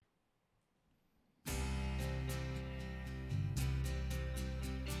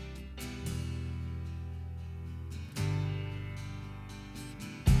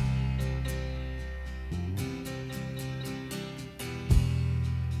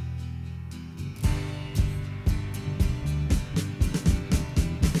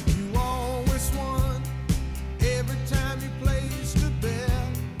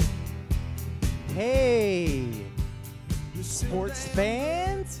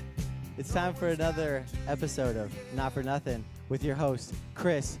It's time for another episode of Not For Nothing with your host,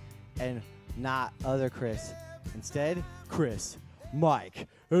 Chris, and not other Chris. Instead, Chris, Mike,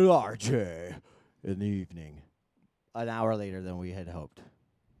 and RJ in the evening. An hour later than we had hoped.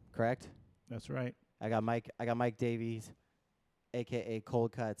 Correct? That's right. I got Mike Davies, a.k.a.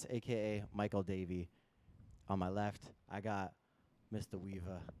 Cold Cuts, a.k.a. Michael Davey. On my left, I got Mr.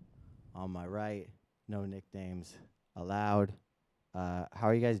 Weaver. On my right, no nicknames allowed. How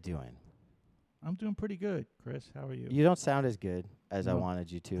are you guys doing? I'm doing pretty good, Chris. How are you? You don't sound as good as I No.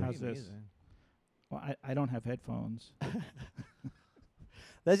 wanted you to. How's this? Well, I don't have headphones.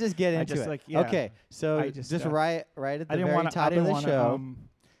 Let's just get I into just it. like, yeah. Okay, so I just, right at the I didn't very want to. I top of didn't the want show. to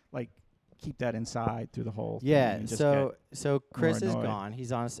like keep that inside through the whole Yeah, thing. And just so Chris is annoyed. gone.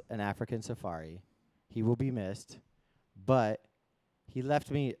 He's on an African safari. He will be missed, but he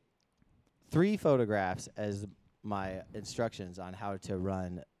left me 3 photographs as my instructions on how to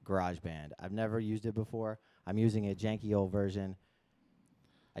run GarageBand. I've never used it before. I'm using a janky old version.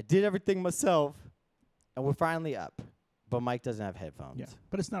 I did everything myself, and we're finally up. But Mike doesn't have headphones. yeah,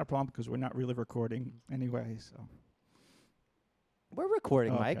 but it's not a problem because we're not really recording anyway. So We're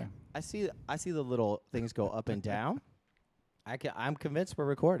recording, Mike. Okay. I see the little things go up and down. I'm convinced we're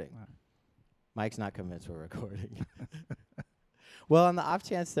recording. All right. Mike's not convinced we're recording. Well, on the off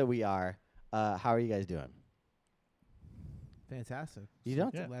chance that we are, how are you guys doing? Fantastic. You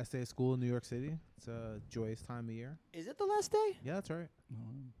don't? Yeah. Last day of school in New York City. It's a joyous time of year. Is it the last day? Yeah, that's right.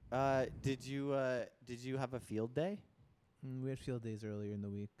 Did you have a field day? We had field days earlier in the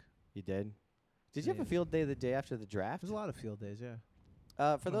week. You did. Did you have a Yeah. field day the day after the draft? There's a lot of field days, yeah.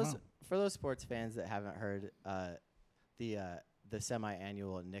 For Oh, those wow. for those sports fans that haven't heard the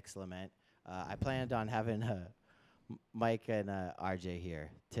semi-annual Knicks lament, I planned on having Mike and RJ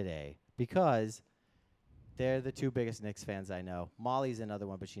here today because they're the 2 biggest Knicks fans I know. Molly's another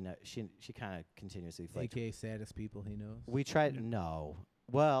one, but she kind of continuously flakes. AKA saddest people he knows. We tried no.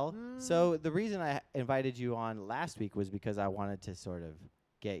 Well, so the reason I invited you on last week was because I wanted to sort of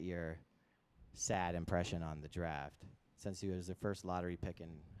get your sad impression on the draft, since you was the first lottery pick in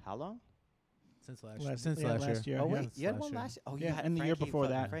how long? Since last Last year. Oh yeah. wait, you had one last year. Oh, you Yeah, had and the year Frankie before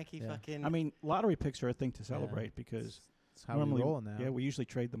that. Frankie Yeah. fucking. I mean, lottery picks are a thing to celebrate because It's how normally we roll now. Yeah, we usually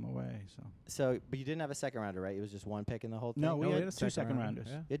trade them away. So so, but you didn't have a second rounder, right? It was just one pick in the whole thing. no, we No, had a 2 second rounder, rounders.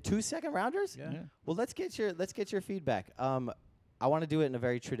 Yeah. You had 2 second rounders. Yeah. Well, let's get your feedback. I want to do it in a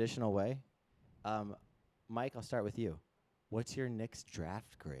very traditional way. Mike, I'll start with you. What's your Knicks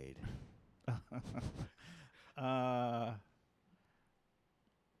draft grade? I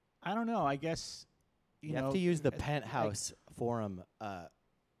don't know. I guess You know, have to use the I- Penthouse Forum.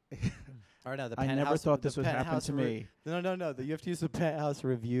 Or no, the I Penthouse. never thought the this would happen Penthouse to me. No. You have to use the Penthouse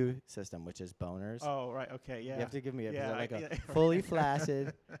review system, which is boners. Oh, right. Okay. Yeah. You have to give me a Yeah, like a yeah, fully right.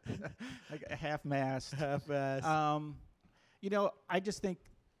 flaccid, like a half mast. half-ass. You know, I just think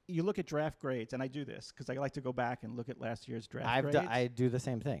you look at draft grades, and I do this because I like to go back and look at last year's draft grades. I do the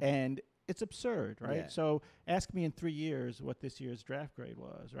same thing. And it's absurd, right? Yeah. So ask me in 3 years what this year's draft grade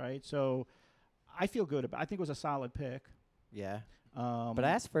was, right? So I feel good about. I think it was a solid pick. Yeah. But I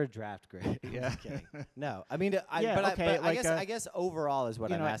asked for a draft grade. I'm Yeah. just kidding. No, I mean, Yeah, but okay, I like, guess I guess overall is what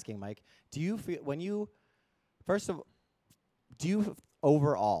you I'm know, asking, Mike. Do you feel when you first of do you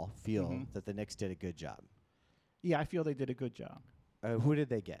overall feel Mhm. that the Knicks did a good job? Yeah, I feel they did a good job. Who did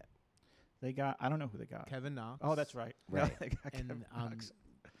they get? They got. I don't know who they got. Kevin Knox. Oh, that's right. Right. No, they got And Kevin I'm Knox.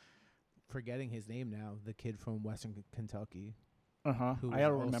 forgetting his name now, the kid from Western Kentucky. I Who was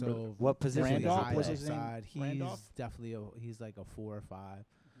don't remember. also What position really Randolph high was his name? upside. He's Randolph? definitely he's like a 4 or 5.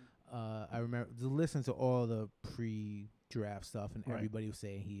 I remember to listen to all the pre-draft stuff, and Right. everybody was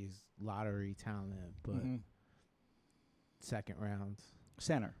saying he's lottery talent, but Mhm. second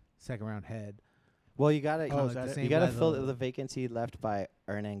round head. Well, you gotta Oh, is that it? you gotta fill the vacancy left by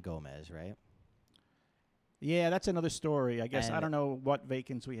Hernan Gomez, right? Yeah, that's another story. I guess I And- don't know what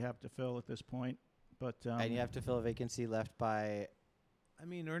vacancies we have to fill at this point, but And you have to fill a vacancy left by. I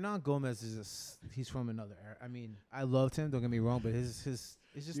mean, Hernan Gomez he's from another era. I mean, I loved him. Don't get me wrong, but his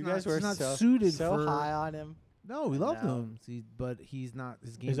it's just You not, guys were it's not so suited so for. high on him. No, we loved No. him. But he's not.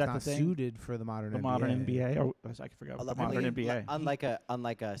 His game's that the not thing? suited for the modern the NBA. modern NBA. Or I forgot I the mean, modern NBA.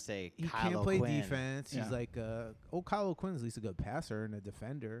 Unlike a say He Kyle can't play O'Quinn. defense. Yeah. He's like Kyle O'Quinn's at least a good passer and a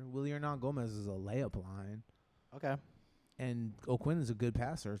defender. Willie Hernan Gomez is a layup line, Okay. and O'Quinn is a good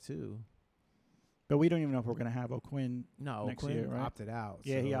passer too. But we don't even know if we're going to have O'Quinn. No, Next O'Quinn year, right? opted out.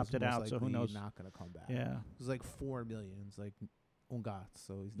 Yeah, he it's opted most out, so who likely knows? Not gonna come back. Yeah, It was like $4 million. It's like Ungats,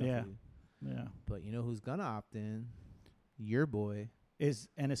 so he's Yeah. definitely. yeah. But you know who's gonna opt in? Your boy, Is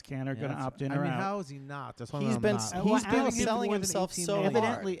Enes Kanter going to that's- opt in I or mean, out? how is he not? That's why He's I'm been not. Well, he's Alex, been he's been selling more than himself 18 so million.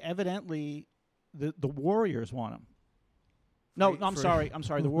 hard. Evidently, the Warriors want him. No, Free- I'm free. sorry. I'm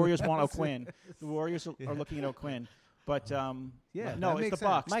sorry. The Warriors want O'Quinn. The Warriors are looking at O'Quinn. But Yeah, no, that it's makes the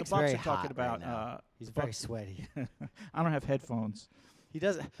Bucks. sense. Mike's the Bucks very are talking hot about. right now. He's the very Bucks- sweaty. I don't have headphones. He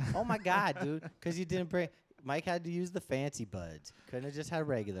doesn't. Oh my God, dude! Because you didn't bring. Mike had to use the fancy buds. Couldn't have just had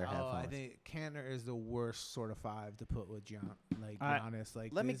regular headphones. I think Kanter is the worst sort of 5 to put with I- Giannis.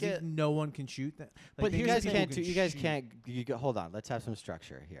 Like, let me is he- get- no one can shoot that. But Like, you here's guys the people thing. can't. can You guys shoot. can't. Hold on. Let's have some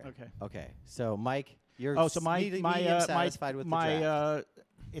structure here. Okay. Okay. So Mike, you're Oh, so my medium my satisfied with the my draft.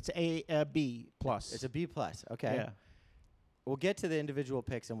 it's a B plus. It's a B plus. Okay. Yeah. We'll get to the individual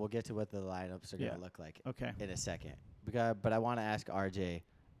picks and we'll get to what the lineups are Yeah. gonna look like Okay. in a second. But I want to ask RJ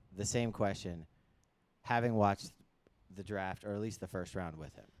the same question, having watched the draft or at least the first round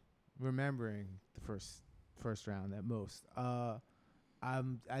with him. Remembering the first round at most.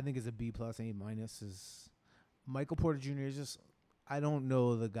 I think it's a B plus, A minus. Is Michael Porter Jr. is just, I don't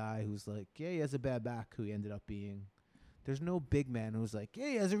know the guy who's like, yeah, he has a bad back, who he ended up being. There's no big man who's like, yeah,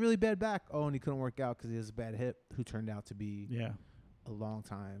 he has a really bad back. Oh, and he couldn't work out because he has a bad hip, who turned out to be Yeah. a long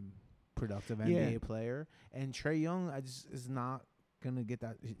time productive Yeah. NBA player. And Trae Young, I just is not gonna get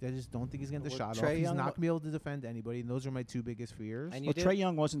that. I just don't think he's gonna get the Well, shot Trae off. He's Young not gonna be able to defend anybody, and those are my two biggest fears. And Well, you Trae did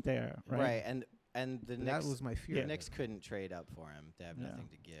Young wasn't there, right? and the that Knicks. was my fear. The Knicks couldn't trade up for him. They have Yeah. nothing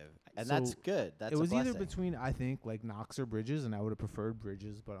to give, and So that's good. That's it was a either blessing. between, I think, like Knox or Bridges, and I would have preferred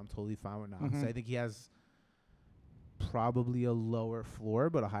Bridges, but I'm totally fine with Knox. Mhm. I think he has probably a lower floor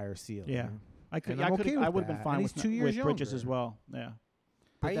but a higher ceiling. Yeah. I could. And I'm okay I with would have been that. fine And with, he's 2 years with Bridges as younger. well. Yeah.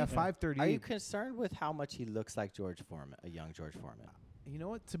 But Are that you- 538. Are you concerned with how much he looks like George Foreman, a young George Foreman? You know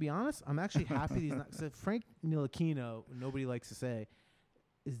what? To be honest, I'm actually happy he's not. So Frank Ntilikina, nobody likes to say,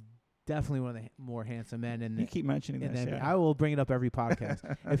 is definitely one of the more handsome men in You the. keep mentioning in this. the NBA. Yeah. I will bring it up every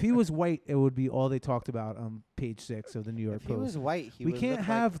podcast. If he was white, it would be all they talked about on page 6 of the New York If he Post. was white, he We would can't look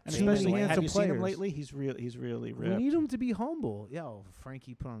have like And too many especially, have handsome you seen him players. lately? He's really We ripped. need him to be humble. Yo,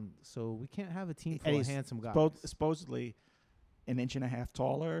 Frankie put on. So we can't have a team And full of he's handsome guys. Supposedly an inch and a half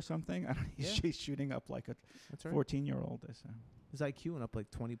taller or something. He's shooting up like a That's right. 14-year-old. His IQ went up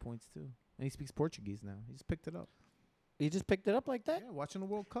like 20 points too, and he speaks Portuguese now. He just picked it up. He just picked it up like that. Yeah, watching the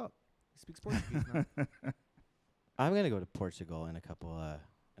World Cup. He speaks Portuguese now. I'm gonna go to Portugal in a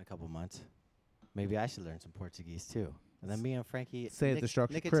couple months. Maybe I should learn some Portuguese too. And then me and Frankie Say it the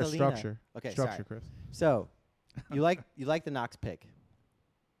structure, Chris. Nicotelina- Structure. Okay, Structure, sorry. Chris. So, you like the Knox pick,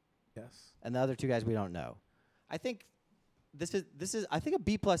 Yes. and the other two guys we don't know. I think this is I think a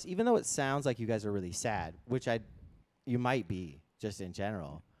B plus, even though it sounds like you guys are really sad, which you might be just in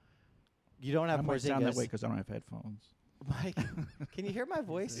general. You don't have I might sound that Porzingis. way because I don't have headphones. Mike, can you hear my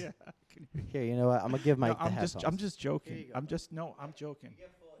voice? Yeah. Here, you know what? I'm gonna give Mike No, the I'm headphones. just Here joking. you go. I'm joking. You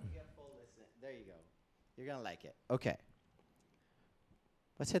get full listen. There you go. You're gonna like it. Okay.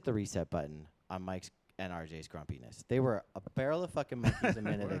 Let's hit the reset button on Mike's and RJ's grumpiness. They were a barrel of fucking monkeys a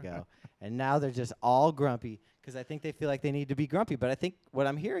minute ago, and now they're just all grumpy because I think they feel like they need to be grumpy. But I think what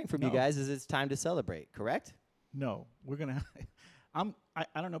I'm hearing from you No. guys is it's time to celebrate. Correct? No, we're gonna. I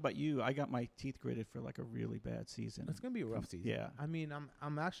don't know about you. I got my teeth gritted for like a really bad season. It's gonna be a rough season. Yeah. I mean,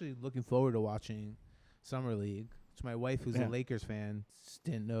 I'm actually looking forward to watching Summer League, which my wife, who's Yeah. a Lakers fan,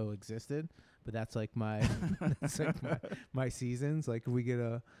 didn't know existed. But that's like my that's like my seasons. Like if we get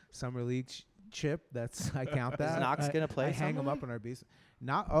a Summer League chip, that's I count that. Knox gonna play I hang Summer him up League? on our base.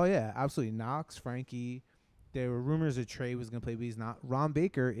 Oh yeah, absolutely. Knox, Frankie. There were rumors that Trey was gonna play, but he's not. Ron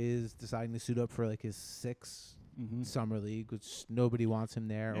Baker is deciding to suit up for like his 6th Mm-hmm. Summer League, which nobody wants him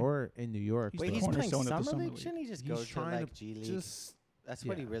there Yeah. or in New York. He's Wait, the he's playing cornerstone of the Summer Summer League? League. Shouldn't he just He's go to trying like to G League? just That's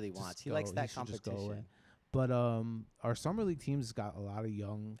what he yeah, really just wants. He go. likes that should just go competition. away. But our Summer League team's got a lot of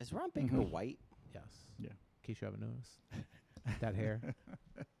young. Is Ron Baker Mhm. white? Yes. Yeah. In case you haven't noticed. That hair.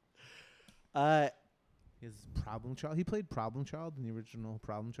 His problem child. He played problem child in the original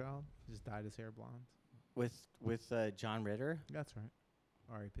problem child. He just dyed his hair blonde. With John Ritter. That's right.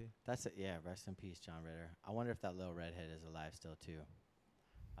 R.I.P. That's it. Yeah, rest in peace, John Ritter. I wonder if that little redhead is alive still too.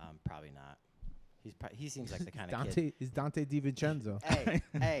 Probably not. He seems like the kind of kid. Is Dante DiVincenzo.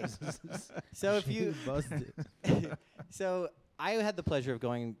 Hey. So if you busted. so I had the pleasure of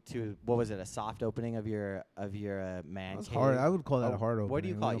going to what was it, a soft opening of your man That's cave? hard. I would call that Oh, a hard opening. what do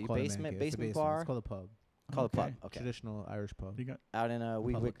you We call don't it? a man Basement- cave. It's a basement bar? It's called a pub. Called a pub. Okay. Okay. Traditional Irish pub. You got Out in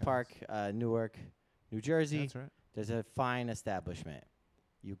Public Weewick house. Park, Newark, New Jersey. That's right. There's a fine establishment.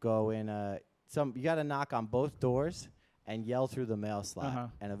 You go in you got to knock on both doors and yell through the mail slot. Uh-huh.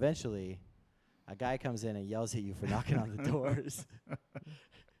 And eventually a guy comes in and yells at you for knocking on the doors.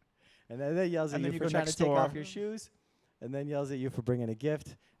 And then he yells at And you then you for go trying to next take door. off your shoes. and then yells at you for bringing a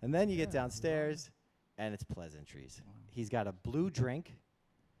gift. And then you get downstairs, and it's pleasantries. He's got a blue drink.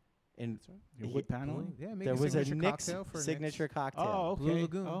 In Your he- wood paneling. Yeah, make there a was a signature Knicks cocktail for signature Knicks. cocktail. Oh, okay. Blue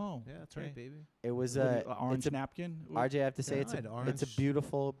Lagoon. Oh, Yeah, that's okay. right, baby. It was With a an orange it's a napkin. Ooh. RJ. I have to say Yeah, it's I had a orange.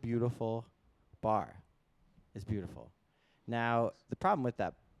 beautiful, beautiful bar. It's beautiful. Now the problem with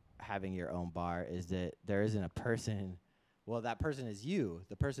that having your own bar is that there isn't a person. Well, that person is you,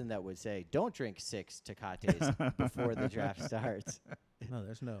 the person that would say, "Don't drink 6 Tecates before the draft starts." No,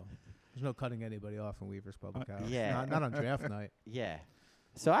 there's no cutting anybody off in Weaver's Public House. yeah. Not on draft night. Yeah.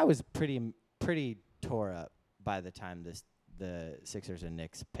 So I was pretty tore up by the time the Sixers and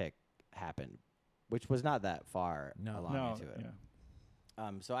Knicks pick happened, which was not that far No. along No. into it.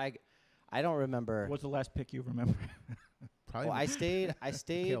 Yeah. So I don't remember. What's the last pick you remember? Probably Well, I stayed.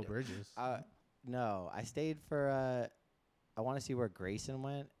 Mikal Bridges. No, I stayed for. I want to see where Grayson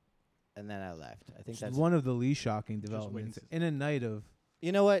went, and then I left. I think Which that's is one of the least shocking waiting developments to- in a night of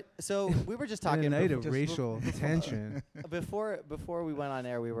You know what? So we were just in a talking night bef- of just racial tension. before we went on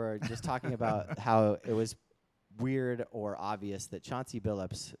air. We were just talking about how it was weird or obvious that Chauncey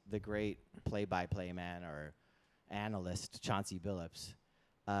Billups, the great play-by-play man or analyst Chauncey Billups,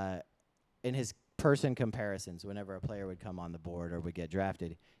 in his person comparisons, whenever a player would come on the board or would get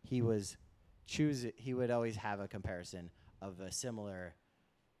drafted, he would always have a comparison of a similar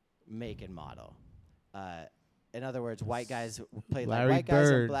make and model. In other words, white guys played like Larry white guys and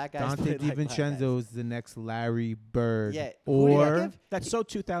Bird, black guys Dante played like black DiVincenzo guys. is the next Larry Bird. Yeah, who did I or give? That's so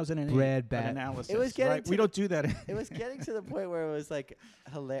 2008. Brad that Bat. analysis. It was getting right? to We the- don't do that. It was getting to the point where it was like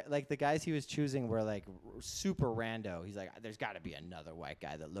hilarious. Like the guys he was choosing were like super rando. He's like, "There's got to be another white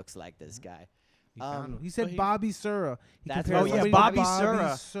guy that looks like this guy." He, found Um, him. He said he- Bobby Sura. He That's compared Oh, yeah, somebody to Bobby Sura.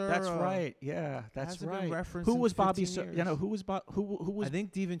 That's Sura. right. Yeah, that's Hasn't been right. referenced Who in was Bobby 15 Sura? years. You know, who was who was I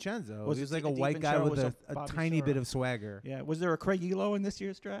think DiVincenzo. Was he it was like Di- a white guy DiVincenzo with was a Bobby tiny bit Sura. of swagger. Yeah, was there a Craig Elo in this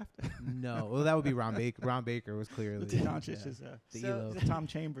year's draft? No, well that would be Ron Baker. Ron Baker was clearly Doncic yeah. is The So- Elo. the Tom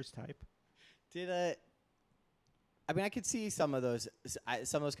Chambers type. I mean, I could see some of those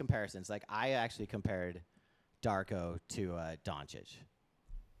comparisons. Like I actually compared Darko to Doncic,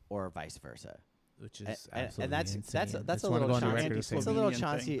 or vice versa. which And- is and absolutely that's- insane. that's a Just little wanna go on the Chauncey- record to say It's a Slovenian little thing.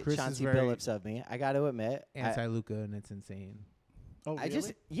 Chauncey Chris is Chauncey very Billups of me. I got to admit. anti Luca, and it's insane. Oh, I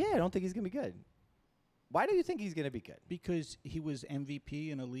just I don't think he's gonna be good. Why do you think he's gonna be good? because he was MVP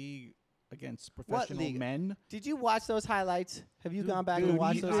in a league against What professional league? men. Did you watch those highlights? Have you Dude, gone back dude, and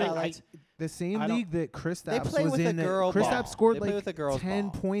watched he- those I- highlights? The same I don't- league that Chris They Stapps play was with a in. girl Chris ball. Stapps scored They play like with a girl's 10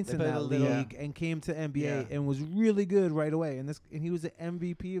 ball. points They in play that with a little- league and came to NBA Yeah. and was really good right away. And he was the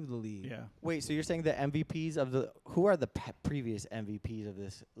MVP of the league. Yeah. Wait, so you're saying the MVPs of who are the previous MVPs of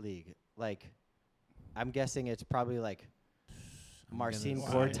this league? Like, I'm guessing it's probably like Marcin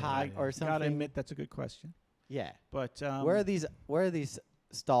gonna say- Gortat or Gotta something. admit that's a good question. Yeah. But Where are these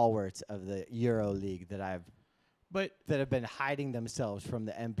stalwarts of the Euro League that have been hiding themselves from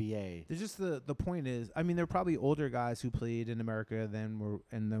the NBA? There's just the point is, I mean, they're probably older guys who played in America then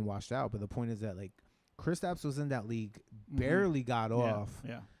washed out. But the point is that like Chris Stapps was in that league, barely got off.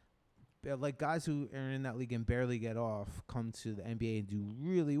 Yeah. Like guys who are in that league and barely get off come to the NBA and do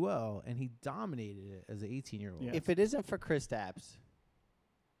really well, and he dominated it as an 18-year-old. Yeah. If it isn't for Chris Stapps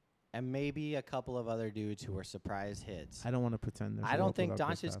and maybe a couple of other dudes who were surprise hits, I don't want to pretend. There's I a don't world think without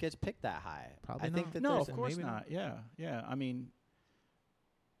Chris Doncic Stapps. gets picked that high. Probably I think not. that No, there's of course maybe not. Yeah. Yeah. I mean,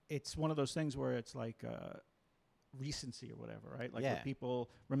 it's one of those things where it's like recency or whatever, right? Like Yeah. where people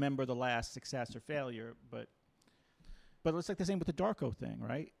remember the last success or failure, but it's like the same with the Darko thing,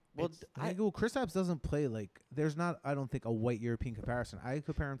 right? Well, It's- Chris Stapps doesn't play like. There's not. I don't think a white European comparison. I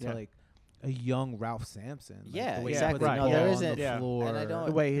compare him to Yeah. like a young Ralph Sampson. Like Yeah, the way exactly. He puts No, the there ball on isn't- the yeah. floor. And I don't-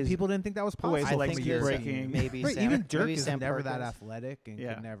 the way his People didn't think that was the way possible. his I legs think were you're breaking. maybe Right, Sam, even Dirk maybe is Sam never Perkins. that athletic and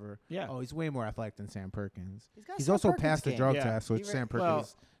Yeah. could never. Yeah. Oh, he's way more athletic than Sam Perkins. He's got He's Sam also Perkins passed the game. drug Yeah. test, which He Sam well-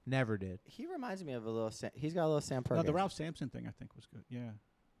 Perkins never did. He reminds me of a little. He's got a little Sam Perkins. No, the Ralph Sampson thing I think was good. Yeah,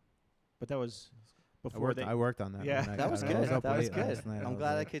 but that was I before they. worked on that. Yeah. one night. That was I good. up That was late last good. night. I I'm was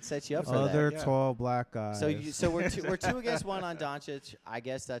glad I like, could set you up for Other that. yeah. tall black guys. So we're two against one on Doncic. I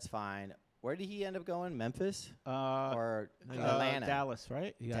guess that's fine. Where did he end up going? Memphis or Atlanta? Dallas,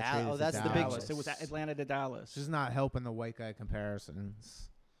 right? He got Dal- traded oh, to that's the big- Dallas. It was Atlanta to Dallas. Just not helping the white guy comparisons.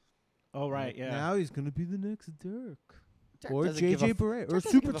 Oh right, Like, yeah. Now he's gonna be the next Dirk. Dirk Or doesn't give JJ a f- Barea. Dirk Or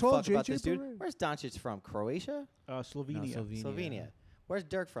doesn't super give a tall fuck about JJ this dude. Barea. Where's Doncic from? Croatia? Slovenia. No, Slovenia. Slovenia. Where's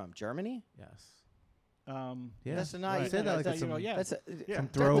Dirk from? Germany? Yes. Yeah. That's not. You You said that like that's it's how you know, some- yeah. That's Yeah. Some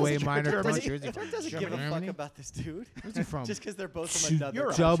Dirk throwaway doesn't- minor Germany- country. Where's he Dirk from? doesn't give a Germany? fuck about this dude. Where's he from? Just because they're both from another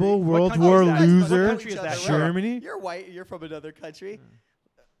Europe. country. Double What World country War is that? What loser. country is that? Right. Germany. You're white. You're from another country.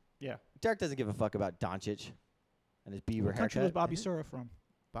 Yeah. Dirk doesn't give a fuck about Doncic. and his Bieber What country was haircut. Bobby Sura from?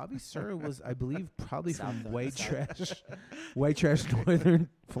 Bobby Sura was, I believe, probably from South- white South- trash, white trash, northern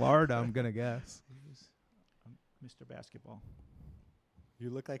Florida. I'm gonna guess. He was Mr. Basketball. You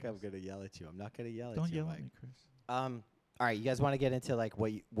look like I'm gonna yell at you. I'm not gonna yell Don't at you, yell Mike. at me, Chris. All right, you guys want to get into like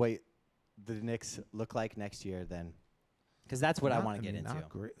what the Knicks look like next year, then? Because that's what I want to get into. Not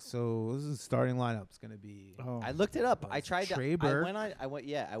great. So this is starting lineup's gonna be. Oh, I looked it up. Well, I tried to. Trey I Burke. went on. I went.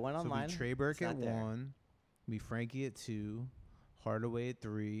 Yeah, I went So it'll online. be Trey Burke It's at not there. 1, be Frankie at 2, Hardaway at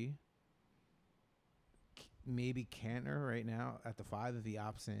 3, maybe Cantor right now at the 5 if he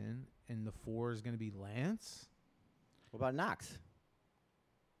opts in, and the 4 is gonna be Lance. What about Knox?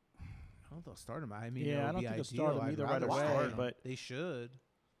 I don't know if they'll start him. I mean, Yeah, it I would don't be think they'll start ideal. him I'd either right rather away, start him. but- they should.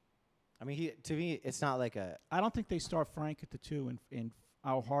 I mean, to me, it's not like a. I don't think they start Frank at the 2 and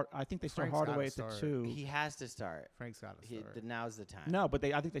I think they start Frank's Hardaway gotta at the start. 2. He has to start. Frank's got to start. Now's the time. No, but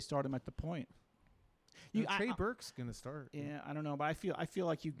I think they start him at the point. No, I- Trey I- Burke's gonna start. Yeah, I don't know, but I feel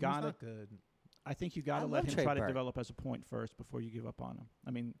like you He's gotta. not good. I think you I gotta let love him Trey try to Burke. develop as a point first before you give up on him.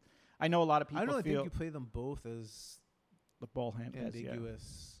 I mean, I know a lot of people I don't feel think you play them both as the ball hand as, yeah.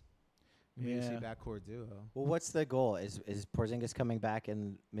 ambiguous. Maybe say Yeah. backcourt duo. Well, what's the goal? Is Porzingis coming back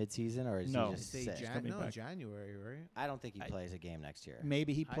in midseason, or is No. he just Say sick? coming back. January, right? I don't think he I- plays a game next year.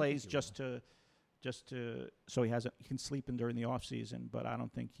 Maybe he think plays he just to so he can sleep in during the off season, but I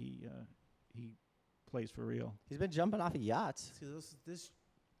don't think he plays for real. He's been jumping off of yachts. See, this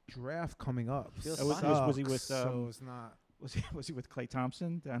draft coming up. Feels Was he sucks, with, so it's not. Was he with Klay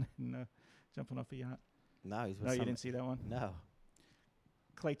Thompson down in jumping off a yacht? No, he's with No, you some- didn't see that one. No.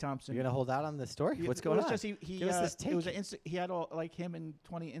 Klay Thompson. You're gonna hold out on the story? Yeah, What's it going was on? Just he Give us this it was take. he had all like him and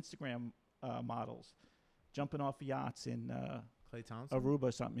 20 Instagram models jumping off yachts in Klay Thompson. Aruba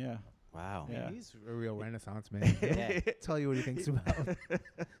or something. Yeah. Wow. Yeah. He's a real Renaissance man. Yeah. Tell you what he thinks about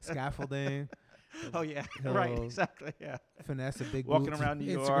scaffolding, Oh yeah. He'll Right. Exactly. Yeah. finesse a big Walking boots, around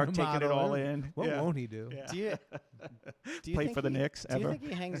New Instagram York, taking it model. all in. What yeah. won't he do? Yeah. Do you Played think for the he- Knicks Do you ever? think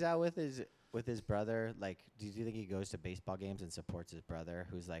he hangs out with his brother? Like, do you think he goes to baseball games and supports his brother,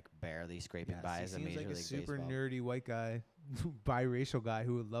 who's like barely scraping by he as a seems major like a league super baseball? nerdy white guy, biracial guy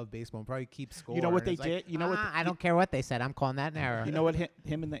who would love baseball and probably keep score. You know what and they it's like, did? You know what? I don't care what they said. I'm calling that an error. You know what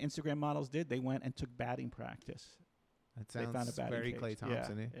him and the Instagram models did? They went and took batting practice. That They found a sounds batting very cage. Klay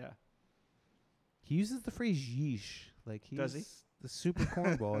Thompson. Yeah. He uses the phrase "yeesh." Like he's Does he? the super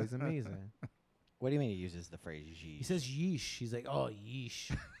cornball. He's amazing. What do you mean he uses the phrase "yeesh"? He says "yeesh." He's like, "Oh,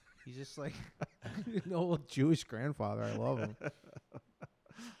 yeesh." He's just like an old Jewish grandfather. I love him.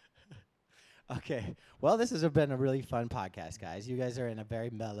 Okay. Well, this has been a really fun podcast, guys. You guys are in a very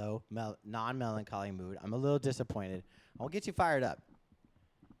mellow, non-melancholy mood. I'm a little disappointed. I'll get you fired up.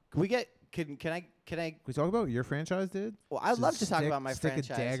 Can we get? Can I? Can we talk about what your franchise did? Well, I'd love to talk about my stick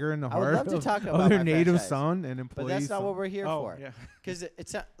franchise. a dagger in the I would heart love to of talk about other my native franchise. son and But employees. that's not what we're here Oh for. yeah. Because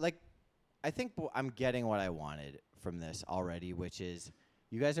it's not like I think I'm getting what I wanted from this already, which is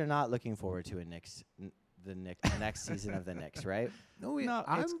you guys are not looking forward to the next season of the Knicks, right? No, No,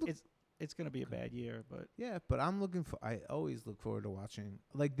 I'm it's gonna be a bad year, but yeah, but I'm looking for. I always look forward to watching.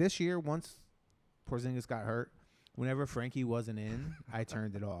 Like this year, once Porzingis got hurt, whenever Frankie wasn't in, I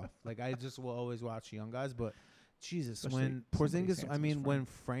turned it off. Like I just will always watch young guys, but Jesus, Especially when somebody as Porzingis, I handsome as mean, when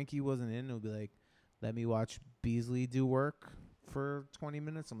Frank. Frankie wasn't in, it would be like, let me watch Beasley do work for 20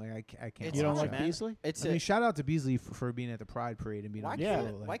 minutes. I'm like, I can't. It's you don't watch like hard, that. man. Beasley? It's I mean, shout out to Beasley for being at the Pride Parade and being why on the Yeah. show.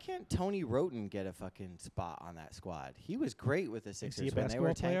 can't Like, why can't Tony Roten get a fucking spot on that squad? He was great with the he a Sixers when they were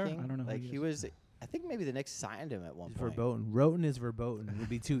basketball player? tanking. I don't know who Like he he is. was. I think maybe the Knicks signed him at one he's point. verboten. Roten is verboten. It would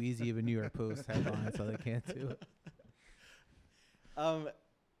be too easy of a New York Post headline, so they can't do it.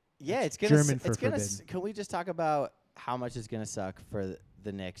 Yeah, it's It's gonna. German for It's gonna. forbidden. Can we just talk about how much it's gonna suck for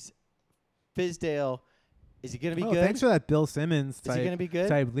the Knicks? Fizdale, is he gonna be Oh, good? thanks for that Bill Simmons Is he gonna be good?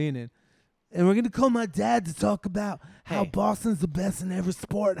 type leaning. And we're gonna call my dad to talk about how Hey. Boston's the best in every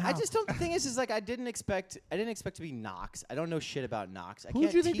sport. I just don't. The thing is like I didn't expect to be Knox. I don't know shit about Knox. I Who'd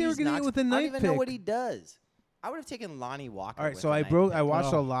can't you think they were tease gonna get Knox. with the I don't ninth even know what pick? he does. I would have taken Lonnie Walker. All right, with so the I ninth broke. pick. I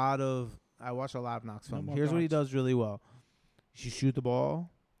watched Oh. a lot of Knox No film. more Here's what he guards. does really well. He shoot the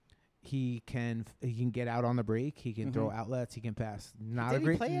ball. He can get out on the break. He can throw Mhm. outlets. He can pass. Not Did a he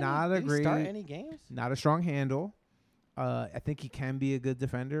great. play any- Not a did he start great. any games? Not a strong handle. I think he can be a good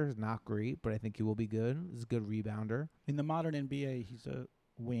defender. He's not great, but I think he will be good. He's a good rebounder. In the modern NBA, he's a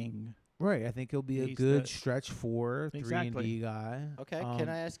wing. Right. I think he'll be a He's good the- stretch 4, 3 and Exactly. D guy. Okay. Can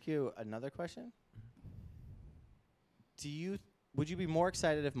I ask you another question? Would you be more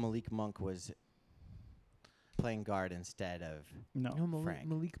excited if Malik Monk was playing guard instead of? No. No, Frank.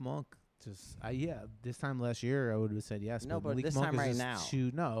 Malik Monk This time last year I would have said yes. No, but Malik this Monk time is right just now.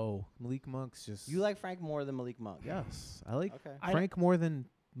 No, Malik Monk's just. You like Frank more than Malik Monk? Yes, I like Okay. Frank more than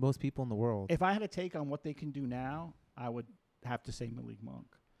most people in the world. If I had a take on what they can do now, I would have to say Malik Monk.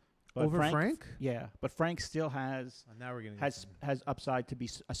 But Over Frank? Yeah, but Frank still has Now we're getting has upside to be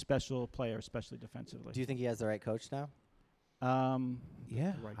a special player, especially defensively. Do you think he has the right coach now?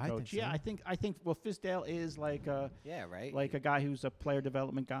 Yeah, Right I coach. think so. Yeah, I think. Well, Fizdale is like a Yeah, right. a guy who's a player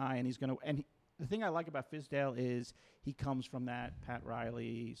development guy, and he's gonna. And the thing I like about Fizdale is he comes from that Pat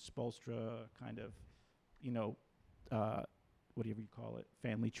Riley, Spoelstra kind of, whatever you call it,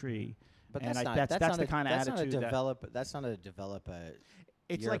 family tree. But and that's not. that's not the a- kind of that's not a attitude that- develop. That's not a develop a.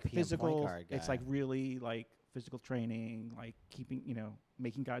 It's European like point physical. guard It's guy. like really like physical training, like keeping,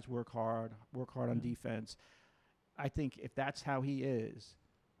 making guys work hard on defense. I think if that's how he is,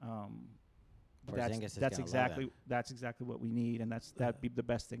 Porzingis is that's gonna love him. exactly what we need, and that'd be the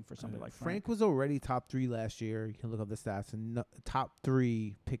best thing for somebody like Frank was already top 3 last year. You can look up the stats. And top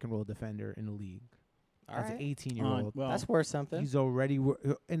 3 pick and roll defender in the league. All As an right. 18-year-old. Well, That's worth something. He's already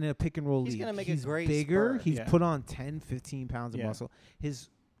in a pick and roll He's league. gonna make a he's great bigger. spur. He's Yeah. put on 10, 15 pounds of Yeah. muscle. His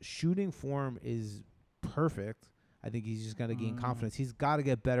shooting form is perfect. I think he's just going to gain confidence. He's got to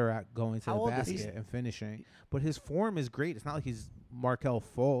get better at going to How the old is he? basket and finishing. But his form is great. It's not like he's Markelle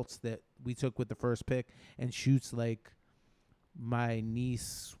Fultz that we took with the first pick and shoots like my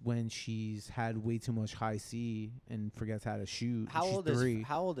niece when she's had way too much high C and forgets how to shoot. How She's old 3. is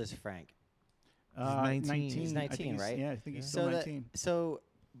How old is Frank? 19. He's I think 19, right? Yeah, I think he's So still that- 19. So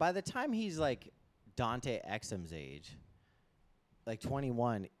by the time he's like Dante Exum's age, like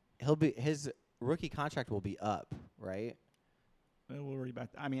 21, his rookie contract will be up, right? We'll worry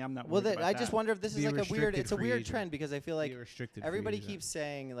about that. I mean, I'm not Well, worried about I just that. wonder if this Be is a like a weird. restricted It's a free weird agent. trend because I feel like Be a restricted free everybody agent. keeps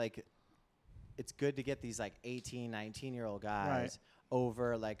saying like it's good to get these like 18, 19-year-old guys Right.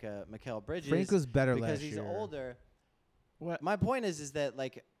 over like a Mikal Bridges Frank was better because last he's year. older. What? My point is that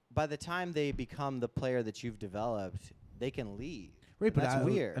like by the time they become the player that you've developed, they can leave. Right, but That's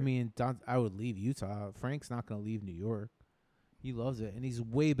weird. I mean, I would leave Utah. Frank's not going to leave New York. He loves it, and he's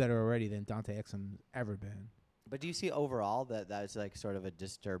way better already than Dante Exum's ever been. But do you see overall that that's like sort of a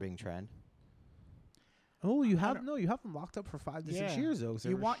disturbing trend? Oh, you I have don't- you have him locked up for 5 to 6 Yeah. years though. 'Cause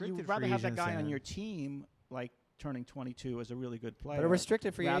they're You'd restricted rather free have that agents guy on then. your team, like turning 22 as a really good player. But a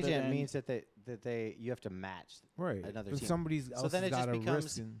restricted free rather agent than- means that you have to match right. another But team. somebody's So else then has it just got a becomes-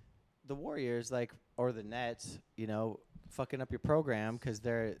 risk. And the Warriors, like, or the Nets, fucking up your program because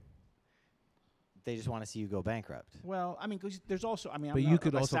they just want to see you go bankrupt. Well, I mean, 'cause there's also, I mean, But I'm you not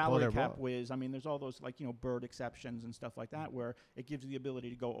could a also call salary their cap bluff. whiz. I mean, there's all those like bird exceptions and stuff like that where it gives you the ability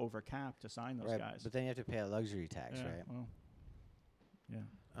to go over cap to sign those Right, guys. but then you have to pay a luxury tax, yeah, right? Well, yeah.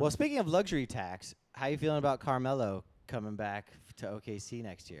 Well, speaking of luxury tax, how you feeling about Carmelo coming back to OKC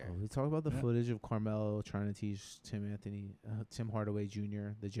next year? we talk about the Yeah. footage of Carmelo trying to teach Tim Hardaway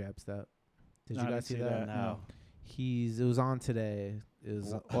Jr. the jab step. Did No, you I guys see didn't that? No. It was on today. It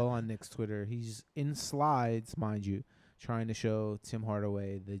was all on Nick's Twitter. He's in slides, mind you, trying to show Tim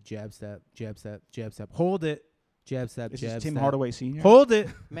Hardaway the jab step, jab step, jab step. Hold it. Jab step, This jab is Tim step. Hardaway Sr. Hold it.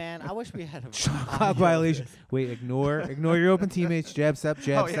 Man, I wish we had a Shot audio clock of violation. this. Wait, ignore your open teammates. Jab step,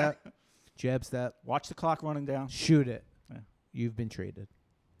 jab Oh, yeah. step, jab step. Watch the clock running down. Shoot it. Yeah. You've been traded.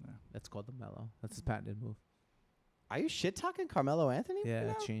 Yeah. That's called the mellow. That's his patented move. Are you shit talking Carmelo Anthony? Yeah, right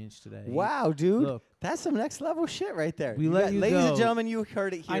it now? changed today. Wow, dude. Look, That's some next level shit right there. We let you ladies and go. gentlemen, you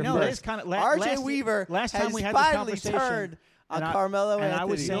heard it here I know first. it's kind of RJ Weaver last time has we had this finally conversation, turned on and I- Carmelo and Anthony. I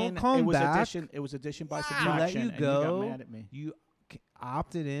was Don't saying come it was back. addition. It was addition by Wow. subtraction. let you and go. you got mad at me. you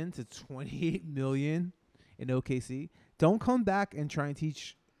opted in to $28 million in OKC. Don't come back and try and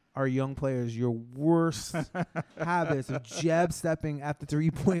teach our young players your worst habits of jab stepping at the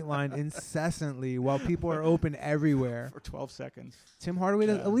 3-point line incessantly while people are open everywhere. For 12 seconds. Tim Hardaway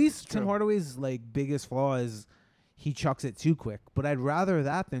does, Yeah, at least it's Tim true. Hardaway's like biggest flaw is he chucks it too quick. But I'd rather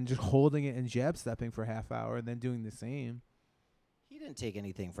that than just holding it and jab stepping for half hour and then doing the same. He didn't take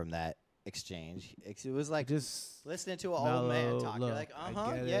anything from that exchange. It was like Just listening to an old man Mellow, talk. You're look, like, I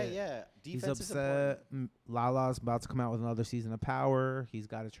uh-huh, get yeah, it. yeah. he's Defense is upset. important. Lala's about to come out with another season of Power. He's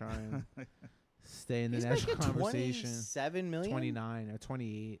got to try and stay in the He's national making conversation. 27 million. 29 or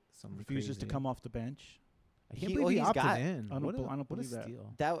 28. Something Refuses to crazy. come off the bench. I can't He- believe well, he he's opted got- in. I don't What a- bel- I don't what a believe that.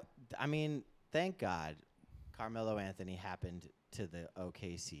 steal. I mean, thank God Carmelo Anthony happened to the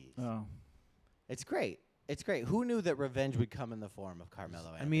OKC. Oh. It's great. It's great. Who knew that revenge would come in the form of Carmelo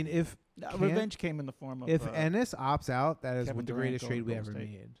Anthony? I mean, if Revenge came in the form of if Ennis opts out, that is Kevin the Durant greatest going trade to we Golden ever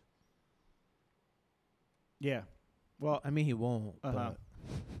State. made. Yeah. Well, I mean, he won't. Uh-huh. But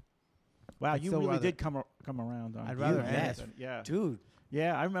wow, I'd you still really rather- did come around on I'd you rather and Ennis. that. Yeah. dude,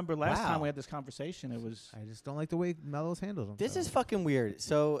 Yeah, I remember last time Wow. we had this conversation. It was I just don't like the way Melo's handled himself. This is fucking weird.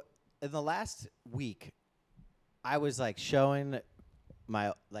 So in the last week, I was like showing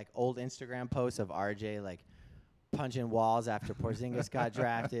my like old Instagram posts of RJ like punching walls after Porzingis got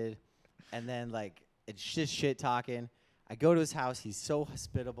drafted, and then like it's just shit talking. I go to his house. He's so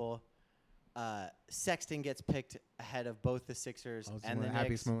hospitable. Sexton gets picked ahead of both the Sixers That was and one the of the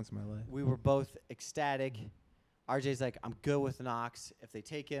happiest Knicks. moments of my life. We were both ecstatic. RJ's like, I'm good with Knox. If they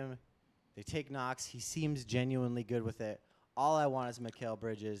take him, they take Knox. He seems genuinely good with it. All I want is Mikal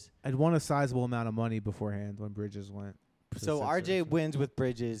Bridges. I'd won a sizable amount of money beforehand when Bridges went. to the So Sixers. RJ wins with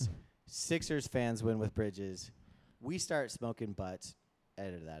Bridges. Sixers fans win with Bridges. We start smoking butts.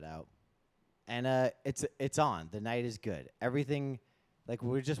 Edit that out. And it's on. The night is good. Everything, like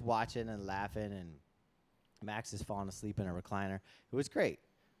we're just watching and laughing, and Max is falling asleep in a recliner. It was great.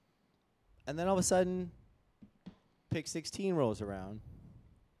 And then all of a sudden, pick 16 rolls around.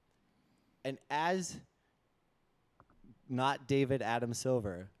 And as not David Adam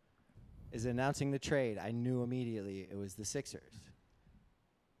Silver is announcing the trade, I knew immediately it was the Sixers.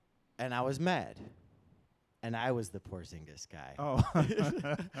 And I was mad. And I was the Porzingis guy. oh.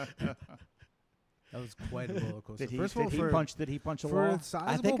 That was quite a roller coaster. Did he, First of all, did he for, punch? Did he punch a for wall? a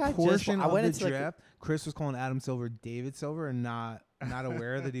sizable I just portion I of went the into, like, draft, Chris was calling Adam Silver David Silver and not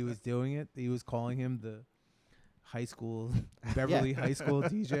aware that he was doing it. He was calling him the high school Beverly High School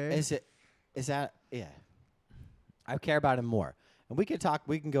DJ. Is that yeah. I care about him more. And we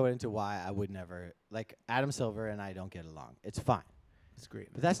can go into why I would never like Adam Silver and I don't get along. It's fine. It's great.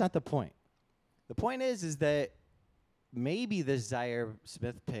 But that's not the point. The point is that maybe this Zaire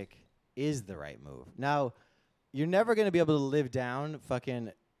Smith pick is the right move. Now, you're never going to be able to live down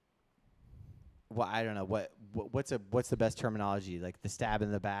fucking well, I don't know what's the best terminology? Like the stab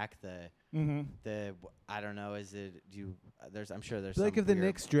in the back, I don't know, is it I'm sure there's Like some if the weird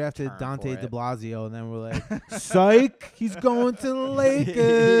Knicks drafted term Dante for it. de Blasio and then we're like, psych, he's going to the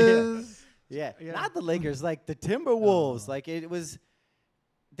Lakers. Yeah, Yeah. not the Lakers, like the Timberwolves. Oh. Like it was,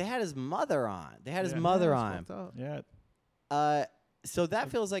 they had his mother on. They had his Yeah. mother That's on. fucked up. Yeah. So that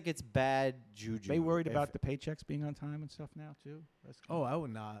feels like it's bad juju. They worried If- about the paychecks being on time and stuff now too. That's Oh, I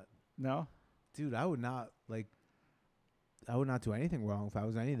would not. no. Dude, I would not do anything wrong if I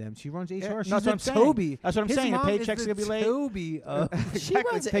was any of them. She runs HR. Yeah, She's that's a what I'm saying. Toby. That's what I'm His saying. The mom is paychecks the are gonna be late. Toby of She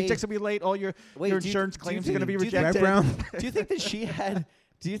runs Paychecks will be late. All your Wait, your do you- insurance do you claims are going to be think- do you think rejected. Brett Brown. Do you think that she had?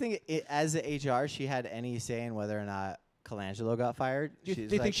 Do you think as the HR she had any say in whether or not Colangelo got fired? Do you, She's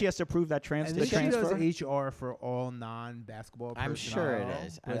do you like, think she has to prove that I the think she transfer? does HR for all non-basketball I'm sure it personnel,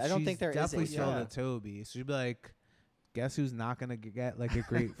 is. but I don't she's think there is definitely HR. still the Toby. So she'd be like, guess who's not going to get like a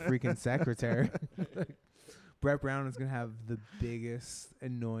great freaking secretary? Brett Brown is going to have the biggest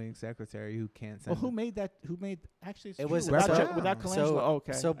annoying secretary who can't Well, send who made that? Who made? Actually, it's It true. was Brett without, Brown. without Colangelo. So, oh,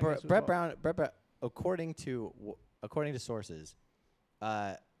 okay. So I guess it was Brett all- Brown, according to sources,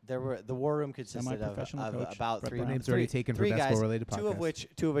 the war room consisted Semi-professional of coach, about Brett three Brown. names three- already taken for three guys, basketball-related two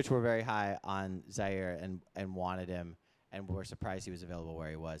podcasts. of which were very high on Zaire and wanted him and were surprised he was available where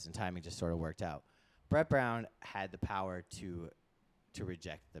he was, and timing just sort of worked out. Brett Brown had the power to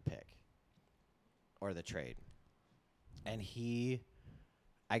reject the pick or the trade. And he,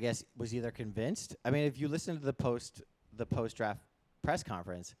 I guess, was either convinced. I mean, if you listen to the post draft press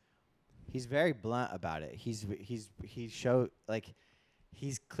conference, he's very blunt about it. He showed like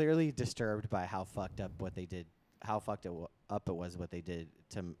he's clearly disturbed by how fucked up what they did, how fucked up it was what they did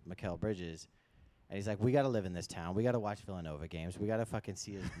to Mikal Bridges. And he's like, we got to live in this town. We got to watch Villanova games. We got to fucking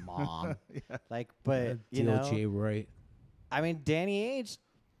see his mom. Yeah. Like, but you know, DLJ Wright. I mean, Danny Ainge.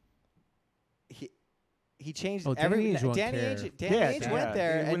 He changed Oh, Danny Ainge won't Danny care. Ainge Yeah, went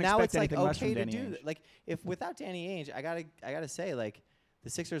there, you and wouldn't now expect it's like anything less from okay to Danny do Ainge. that. Like if without Danny Ainge, I gotta say like the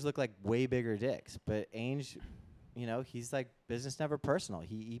Sixers look like way bigger dicks, but Ainge, you know, he's like business never personal.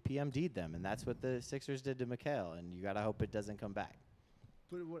 He EPMD'd them, and that's what the Sixers did to Mikal, and you gotta hope it doesn't come back.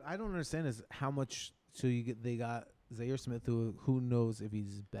 But what I don't understand is how much. So they got Zaire Smith, who knows if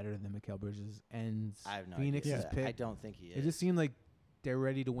he's better than Mikal Bridges, and I have no Phoenix's idea. pick. I don't think he is. It just seemed like they're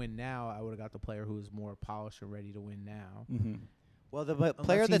ready to win now. I would have got the player who is more polished and ready to win now. Mm-hmm. well, the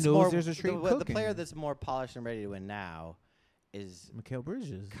player he that's knows more there's a trade the cooking. player that's more polished and ready to win now is Mikal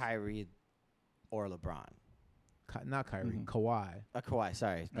Bridges, Kyrie or LeBron. Not Kyrie, Mhm. Kawhi. Kawhi,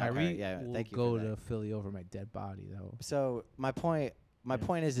 sorry. not Kyrie Yeah, will thank you. go for that. to Philly over my dead body though. So my point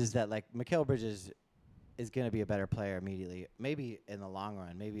Yeah. is that like Mikal Bridges is going to be a better player immediately, maybe in the long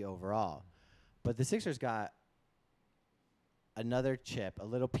run, maybe overall. But the Sixers got another chip, a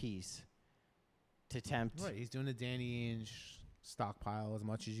little piece to tempt. Right, he's doing the Danny Ainge stockpile as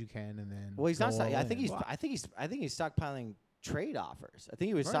much as you can, and then Well, he's not. go all I think in. he's. I think he's stockpiling trade offers. I think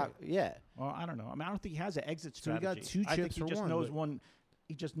he was Right. yeah. Well, I don't know. I mean, I don't think he has an exit So we strategy. got two I think chips he for just one, knows but- one.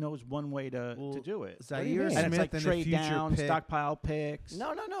 He just knows one way to do it. do you Zaire mean? And it's Smith like and a trade future down, pick. stockpile picks.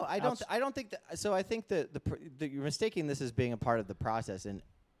 No. I don't think that. So I think that you're mistaking this as being a part of the process, and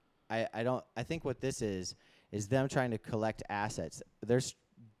I don't. I think what this is them trying to collect assets. They're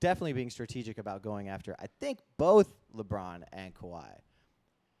definitely being strategic about going after. I think both LeBron and Kawhi,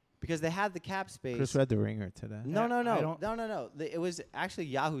 because they had the cap space. Chris read the Ringer today. No. I don't- It was actually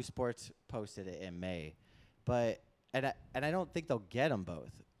Yahoo Sports posted it in May, but and I don't think they'll get them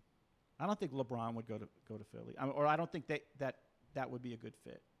both. I don't think LeBron would go to Philly, or I don't think that would be a good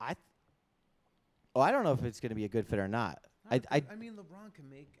fit. I don't know if it's going to be a good fit or not. I mean, LeBron can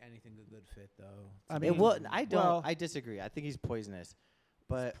make anything a good fit, though. I it mean, will. I don't. well- I disagree. I think he's poisonous,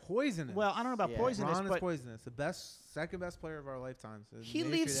 but Poisonous. Well, I don't know about Yeah. poisonous, LeBron is but poisonous. The second best player of our lifetimes. in the he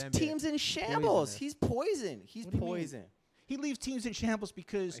history leaves of the NBA. teams in shambles. Poisonous. He's poison. He's What do you mean? poison. he leaves teams in shambles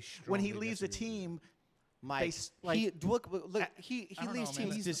because I when he strongly leaves a disagree with you. team, Mike, s- like- he he I don't leaves know,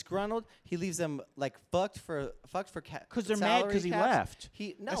 man. teams disgruntled. He leaves them like fucked for because they're mad because he left.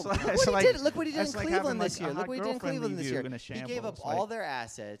 He no. That's Look like- what it's he like- did. Look what he did in that's like having, Cleveland like, this a year. Look hot what he did in girlfriend Cleveland leave this you year. in a He gave shambles, up all like- their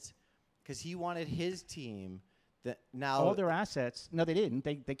assets because he wanted his team. That now All their assets. No, they didn't.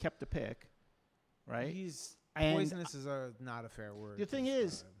 They kept the pick, right? He's And poisonous is not a fair word. the to thing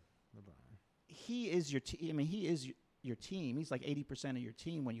is- describe LeBron. he is your team. I mean, he is your team. He's like 80% of your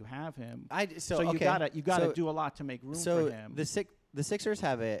team when you have him. so So you okay. gotta So- do a lot to make room So for him. the Sixers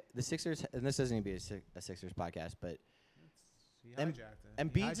have it. The Sixers, and this doesn't need to be a Sixers podcast, but He Em- hijacked it.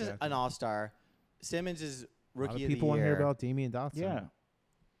 Embiid's He hijacked an it. all-star. Simmons is A lot rookie of of the people want to hear year. about Damian Dotson. yeah,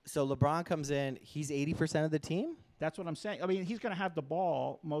 So LeBron comes in. He's 80% of the team. that's what I'm saying. I mean, he's gonna have the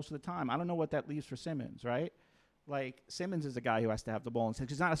ball most of the time. I don't know what that leaves for Simmons, right? Like Simmons is the guy who has to have the ball because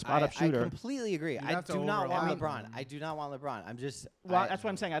he's not a spot-up I shooter. completely agree. You'd I have to do not want overlap LeBron. him. I do not want LeBron. I'm just. Well, that's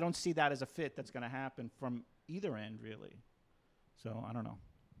what I'm saying. I don't see that as a fit that's going to happen from either end, really. So I don't know.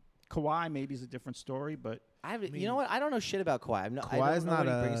 Kawhi maybe is a different story, but you know what? I don't know shit about Kawhi. I'm not. I Kawhi's don't know not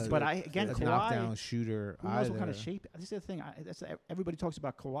what he brings a- to but it. again, a Kawhi, knockdown shooter. who knows what kind either. of shape? This is the thing. Everybody talks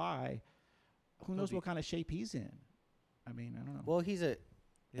about Kawhi. Who knows be- what kind of shape he's in? I mean, I don't know. Well, he's a.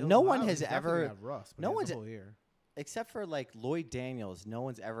 He'll No allow one it. has He's definitely ever- gonna have rust, but no he has one's- a whole year. Except for like Lloyd Daniels, no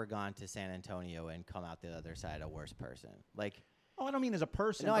one's ever gone to San Antonio and come out the other side a worse person. Like, Oh, I don't mean as a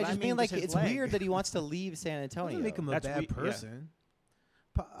person. no, but I just mean like his it's leg. weird that he wants to leave San Antonio. Doesn't make him a That's bad yeah. person.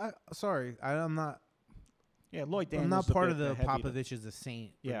 Sorry, I'm not. Yeah, Lloyd Daniels. I'm not a part bit of the heavy to- Popovich is a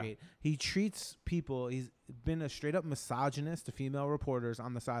saint Yeah. brigade. He treats people. He's been a straight up misogynist to female reporters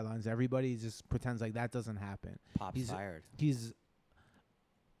on the sidelines. Everybody just pretends like that doesn't happen. Pop's he's- fired. He's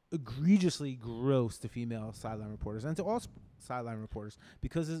egregiously gross to female sideline reporters and to all sideline reporters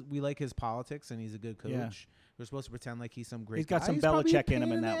because we like his politics and he's a good coach. Yeah. We're supposed to pretend like he's some great. He's got guy. some probably a Belichick in him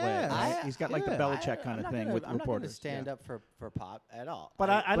pain in that the way. ass. Right? He's got like the Yeah. Belichick kind of thing with I'm not reporters. to stand yeah. up for Pop at all. But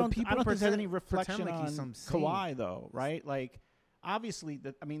I don't. people I don't think there's any pretend reflection like on he's some saint. Kawhi though, right? Like, obviously,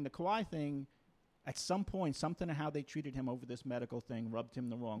 the Kawhi thing. At some point, something of how they treated him over this medical thing rubbed him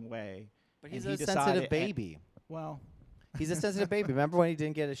the wrong way. but and he's he a decided- sensitive baby. Well, He's a sensitive baby. Remember when he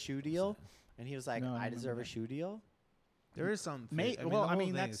didn't get a shoe deal, and he was like, No, I "I remember deserve a that. shoe deal." There is some. May- I mean, well, the I whole mean,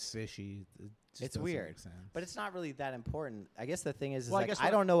 thing that's- is fishy. It just It's doesn't weird, make sense. But it's not really that important. I guess the thing is Well, I like guess I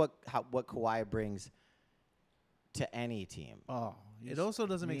what- don't know what Kawhi brings to any team. oh, it also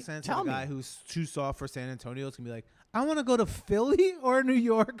doesn't make me- sense tell for a me. guy who's too soft for San Antonio is gonna be like, I want to go to Philly or New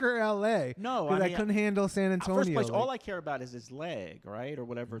York or L.A. No, because I I, mean, couldn't handle San Antonio. First place, like- all I care about is his leg, right, or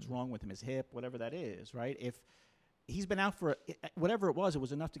whatever's wrong with him, his hip, whatever that is, right. If he's been out for whatever it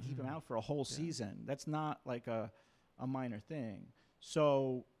was enough to keep him out for a whole season. That's not like a minor thing.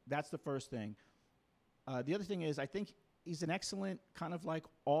 So that's the first thing. The other thing is, I think he's an excellent kind of like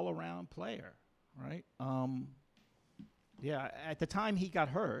all-around player, right? Yeah, at the time he got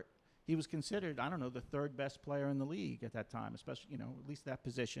hurt, he was considered, I don't know, the third best player in the league at that time, especially, at least that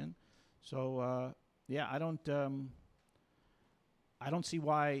position. So, yeah, I don't see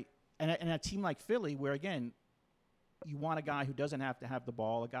why. And a team like Philly, where, again, you want a guy who doesn't have to have the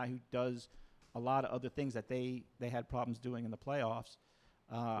ball, a guy who does a lot of other things that they had problems doing in the playoffs.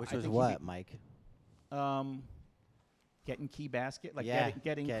 Which I was think what, Mike? Getting key basket, like Yeah,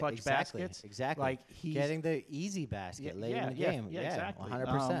 getting get- clutch exactly, baskets. exactly. Like he's Getting the easy basket Yeah, late in the yeah, game. yeah, exactly.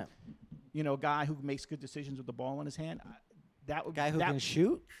 100%. a guy who makes good decisions with the ball in his hand. That would Guy who that, can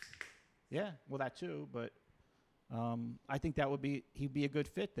shoot. Yeah, well, that too. But I think he'd be a good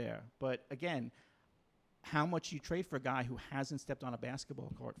fit there. But again, how much you trade for a guy who hasn't stepped on a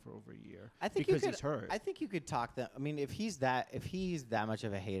basketball court for over a year I think because you could, he's hurt? I think you could talk them. I mean, if he's that much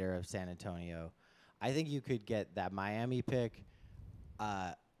of a hater of San Antonio, I think you could get that Miami pick,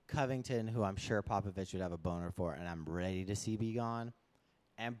 Covington, who I'm sure Popovich would have a boner for, and I'm ready to see be gone.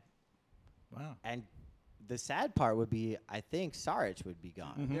 And Wow. and the sad part would be, I think Saric would be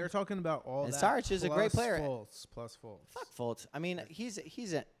gone. Mhm. They're talking about all And that. Saric is a great plus player. Fultz, plus Fultz. Fuck Fultz. I mean, he's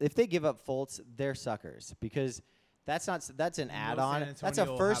if they give up Fultz, they're suckers because that's an No add-on. San That's a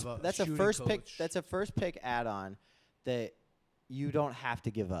Antonio will first. have a That's a shooting first pick. coach. That's a first pick add-on that you don't have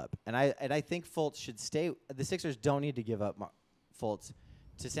to give up. And I think Fultz should stay. The Sixers don't need to give up Fultz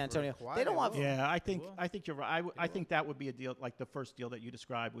to San Antonio. Kawhi, They don't they want. will. Yeah, I They think you're right. I think that would be a deal like the first deal that you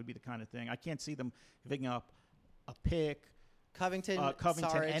described would be the kind of thing. I can't see them giving up a pick, Covington,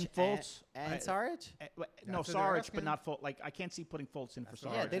 Covington Saric, and Fultz. and I- Saric. No, That's what they're Saric, asking. but not Fultz. Like I can't see putting Fultz in for That's Saric.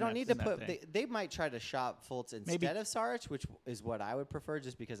 what Yeah, Saric they in don't that- need to in that put. thing. They might try to shop Fultz instead of Saric, which is what I would prefer,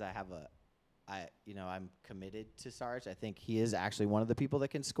 just because I'm committed to Saric. I think he is actually one of the people that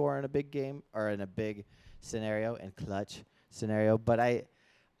can score in a big game or in a big scenario and clutch scenario. But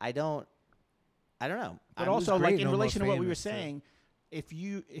I don't know. But was also, great like in in relation to what we were Almost Famous, too. saying,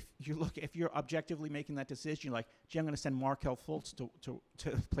 if you're objectively making that decision, you're like, gee, I'm going to send Markel Fultz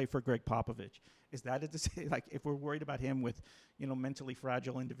to play for Greg Popovich. Is that a decision? Like, if we're worried about him with, mentally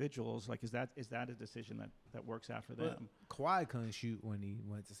fragile individuals, like, is that a decision that works out for But them? Kawhi couldn't shoot when he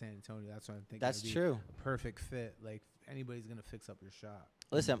went to San Antonio. That's what I'm thinking. That's would be true. A perfect fit. Like anybody's gonna fix up your shot.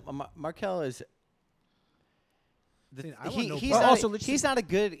 Listen, Markel is. I want no He's Well, not. also, a, let's he's not a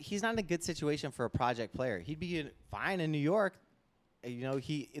good. He's not in a good situation for a project player. He'd be fine in New York. They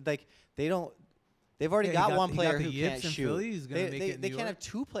don't. They've already Yeah, he got one he player the who yips can't in shoot. Philly. He's gonna make it in They New can't York. have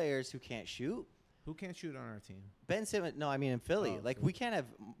two players who can't shoot. Who can't shoot on our team? Ben Simmons. No, I mean in Philly. Oh, Like Philly.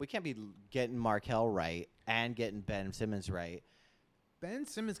 we can't be getting Markel right and getting Ben Simmons right. Ben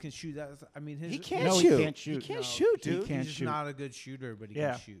Simmons can shoot. That's, I mean, his He can't No, he shoot. can't shoot. He can't No, shoot, he dude. can't he's just shoot. not a good shooter, but he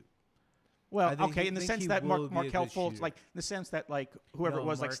Yeah. can shoot. Well, I think okay, he- in the think sense he that will be a Markel good Fultz, shooter. like in the sense that like whoever No, it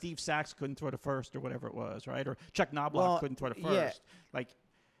was, like Mark- Steve Sachs couldn't throw to first or whatever it was, right? Or Chuck Knobloch Well, couldn't throw to yeah. first. Like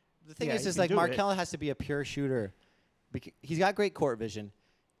The thing Yeah, is, he is can like do it. Markel has to be a pure shooter. He's got great court vision,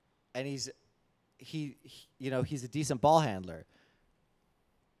 and he's a decent ball handler.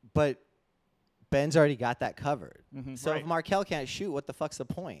 But Ben's already got that covered. Mhm, So right. if Markel can't shoot, what the fuck's the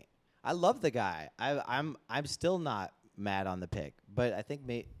point? I love the guy. I'm still not mad on the pick, but I think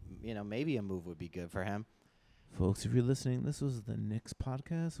maybe a move would be good for him. Folks, if you're listening, this was the Knicks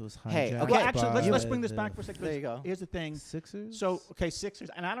podcast. It was Hey, hijacked okay. Well, actually, let's by bring this the back for a second. There you go. Here's the thing. Sixers. So okay, Sixers,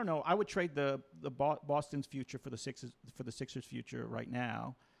 and I don't know. I would trade the Boston's future for the Sixers future right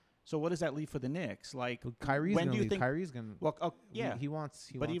now. So what does that leave for the Knicks? Like, But Kyrie's when gonna do you leave. think? Kyrie's gonna. Well, yeah. He wants.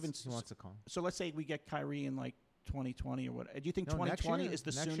 He But wants. even he wants to come. So let's say we get Kyrie in like 2020 or what? Do you think No, next 2020 year. is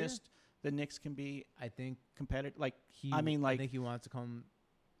the Next year. soonest the Knicks can be I think competitive? Like, he. I mean, like- I think he wants to come.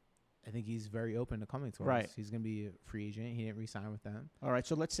 I think he's very open to coming to Right. us. He's gonna be a free agent. He didn't re-sign with them. all right.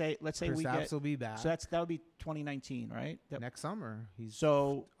 So let's say Kristaps we get. will be back So that would be 2019, right? next summer. He's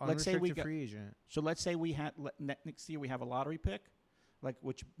So let's say we unrestricted get. free agent. So let's say we had next year we have a lottery pick, like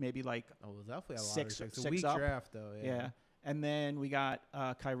which maybe like Oh, we'll definitely a lot Six- of picks. A six weak up. draft though. yeah. And then we got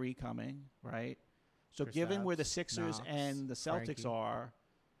Kyrie coming, right? So given where the Kristaps, Sixers Knox, and the Celtics Frankie. are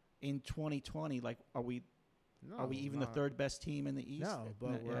in 2020, like are we even the not. third best team in the East? No,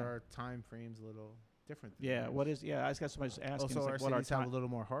 but yeah. our time frame's a little different. than Yeah, theirs. what is? Yeah, I just got somebody just asking. Also, it's our like, what our cities have a time? little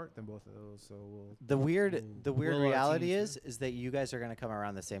more heart than both of those, so we'll. The weird Will our reality teams is that you guys are going to come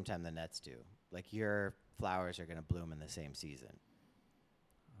around the same time the Nets do. Like your flowers are going to bloom in the same season.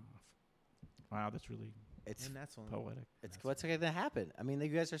 Wow, that's really It's And that's one. poetic. it's what's going to happen. I mean, you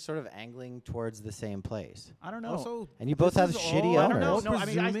guys are sort of angling towards the same place, I don't know. Also, and you both this have is shitty all- I don't know. owners. No, I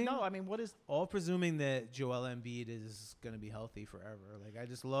mean, presuming- no. I mean, what is? all presuming that Joel Embiid is going to be healthy forever. Like I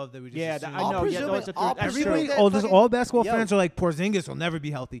just love that we just. Yeah, assume- I know. Yeah, presuming- no, it's a all third. That's presuming true. that Everybody, fucking- all basketball Yo. fans are like Porzingis will never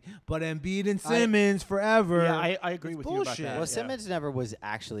be healthy, but Embiid and Simmons forever. Yeah, I agree It's with you about bullshit. that. Well, yeah. Simmons never was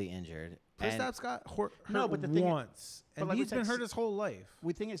actually injured. and- Kristaps got hurt No, but the thing- once, but and like we he's been said, hurt his whole life.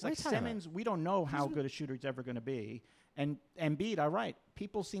 The thing is, What are like you talking about? Simmons, we don't know how good a shooter he's ever going to be. And Embiid, all right,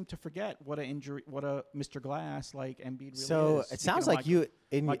 people seem to forget what a Mr. Glass like Embiid really so is. it Speaking sounds of like you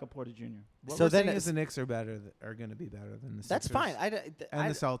in Michael Porter Jr. What So we're then saying it's- is the Knicks are are going to be better than the Sixers. that's fine. and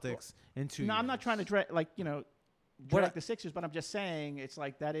the Celtics in 2 No, I'm not years. trying to drag What I- the Sixers, but I'm just saying it's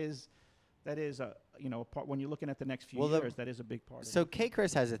like that is a a part when you're looking at the next few Well, the- years. That is a big part. So of it. K.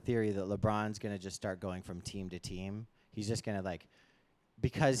 Chris has a theory that LeBron's going to just start going from team to team. He's just going to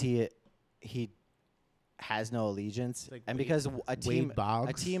because he has no allegiance, Like and Wade- because a Wade team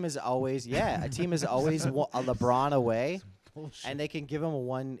Boggs. is always a team is always a LeBron away. bullshit. and they can give him a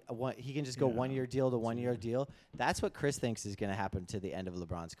one. He can just go Yeah. 1 year deal to 1 year deal. That's what Chris thinks is going to happen to the end of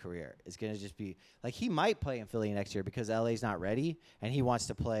LeBron's career. It's going to just be like he might play in Philly next year because LA's not ready and he wants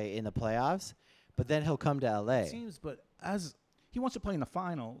to play in the playoffs. But then he'll come to LA. It seems, but He wants to play in the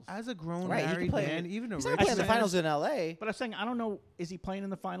finals. as a grown Right, he can married play- man, even a He's rich not playing in the man, finals in LA. But I'm saying, I don't know, is he playing in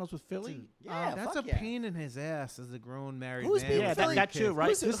the finals with Philly? Yeah, that's fuck a yeah. pain in his ass as a grown married Who's man. being Yeah, with that- three that too, kids. right?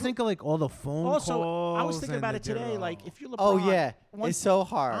 Just Who's- think of like all the phone Also, calls. I was thinking and about it the today. dinner. Like, if you're LeBron, Oh yeah, once- it's so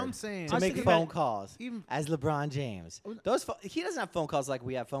hard. I'm saying to I was make thinking phone about- calls even as LeBron James. Those he doesn't have phone calls like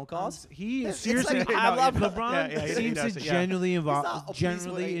we have phone calls. he It's seriously, like- I No, love yeah, LeBron. yeah, he seems does to it, yeah. genuinely not a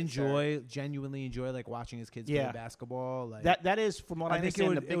genuinely police waiting, genuinely enjoy like watching his kids Yeah. play basketball. Like that is, from what I, I think it understand,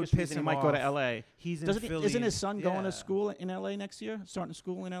 would- the it would biggest piss reason he him might go to off. L.A. he's in Doesn't Philly. isn't his son going yeah. to school in L.A. next year? Starting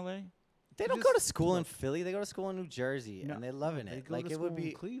school in L.A.? They don't just- go to school in Philly. They go to school in New Jersey, No. and they're loving They it. go Like to it would school in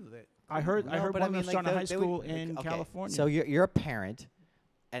be. Cleveland. I heard No, one but of I them mean, starting like, high they would- school like, in okay, California. So you're a parent,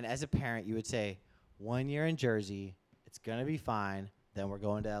 and as a parent, you would say 1 year in Jersey, it's gonna be fine. Then we're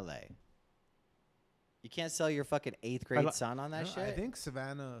going to LA. You can't sell your fucking 8th grade li- son on that shit. I think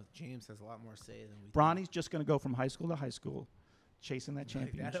Savannah James has a lot more say than we. think. Bronny's just going to go from high school to high school, chasing that Like,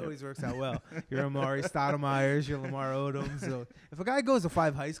 championship. that always works out well. You're Amari Stoudemire, you're Lamar Odom. So if a guy goes to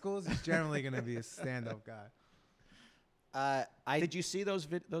 5 high schools, he's generally going to be a stand-up guy. Did you see those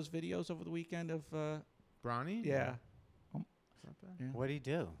videos over the weekend of? Bronny? Yeah. It's not bad. Yeah. What do you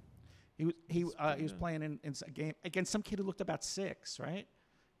do? He was pretty was good. playing in a game against some kid who looked about 6, right?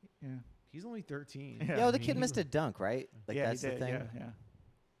 Yeah. He's only 13. Yeah. Yo, the I kid mean, missed a dunk, right? Like yeah, that's he the did, thing. Yeah.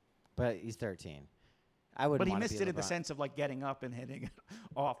 But he's 13. I would. But he missed it in the sense of like getting up and hitting it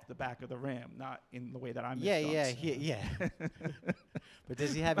off the back of the rim, not in the way that I missed. Yeah. dunks. But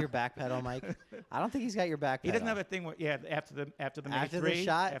does he have your back pedal, Mike? I don't think he's got your back He pedal. doesn't have a thing where after the made After the three,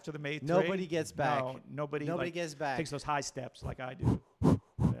 shot, after the made nobody three, gets back. No, nobody like, gets back. takes those high steps like I do. Yeah.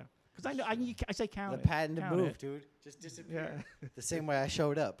 Because I know I say count The it. patented count move, it. dude. Just disappear. Yeah. The same way I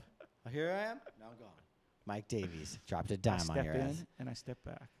showed up. Here I am. Now I'm gone. Mike Davies dropped a I dime step on your in ass. and I step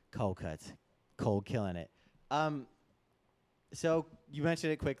back. Cold cuts. Cold killing it. So you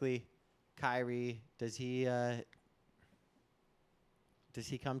mentioned it quickly. Kyrie, does he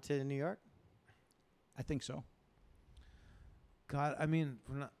come to New York? I think so. God, I mean,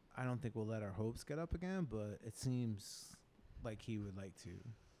 I don't think we'll let our hopes get up again, but it seems like he would like to.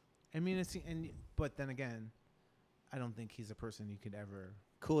 I mean, but then again, I don't think he's a person you could ever.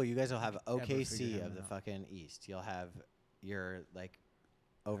 Cool. You guys will have Ever figure OKC him of the out. fucking East. You'll have your like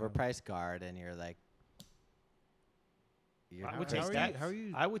overpriced guard and your like. Your I would how take are that. you- how are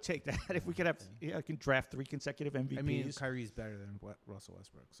you- I would take that if we could have. Yeah, I can draft 3 consecutive MVPs. I mean, Kyrie's better than Russell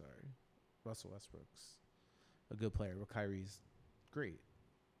Westbrook. Sorry, Russell Westbrook's a good player, but Kyrie's great.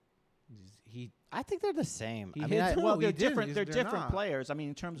 He I think they're the same. He I mean, hits I, well, well, he they're didn't, different. They're they're different not. players. I mean,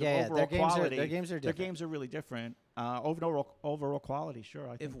 in terms yeah, of overall quality, their games are their different. games are really different. Overall quality, sure.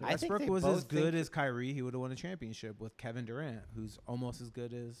 I if think. I think Westbrook they was as both good think- as Kyrie, he would have won a championship with Kevin Durant, who's almost as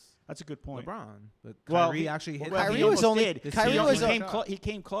good as That's a good point. LeBron. But Well, Kyrie he- actually hit. Well, Kyrie he was almost only- did. Kyrie he, was he, came only- he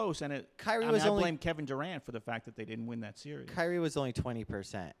came close, and it. Kyrie I mean, was I only blame Kevin Durant for the fact that they didn't win that series. Kyrie was only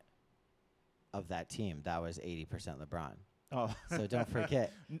 20% of that team. That was 80% LeBron. Oh, So don't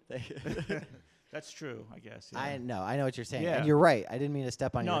forget. that's true. I guess. Yeah. I know what you're saying, Yeah. and you're right. I didn't mean to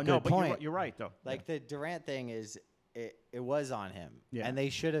step on your good but point. you're right though. Like the Durant thing is, it was on him, Yeah. and they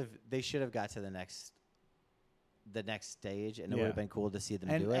should have got to the next stage, and it would Yeah. have been cool to see them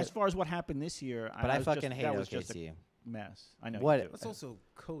and do as it. far as what happened this year, But I was fucking just, hate that was just a OKC. mess. I know. What- You do. That's also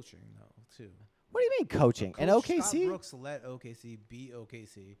coaching, though, too. What do you mean coaching? And Coach OKC? Scott Brooks let OKC beat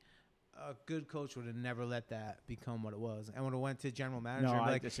OKC. A good coach would have never let that become what it was, and would have went to general manager No, and be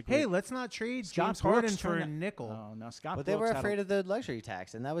I like, disagree. "Hey, let's not trade Scott James Brooks Harden for turned a it- nickel." Oh no, Scott. But they were Brooks had afraid of the luxury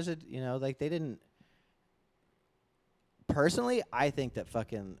tax, and that was like they didn't. Personally, I think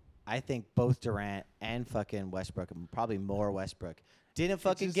both Durant and fucking Westbrook, and probably more Westbrook, didn't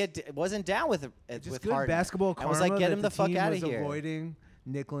fucking wasn't down with Just with good Harden. basketball And karma. was like, get that him the fuck team outta was here. Avoiding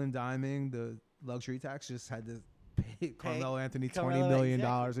nickel and diming the luxury tax, just had to pay Carmelo Anthony Carmelo, $20 million.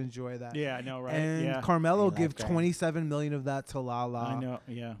 exactly. Enjoy that. Yeah, I know, right? And yeah, Carmelo Hey, give life $27 million of that to Lala I know.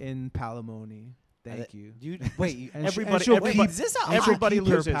 Yeah. in Palimony. Thank you. Wait, And Everybody- she'll everybody- keep- is this a and she'll everybody keep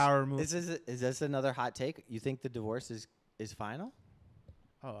her loses. power move. is this another hot take? You think the divorce is final?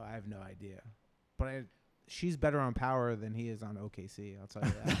 Oh, I have no idea. But she's better on power than he is on OKC. I'll tell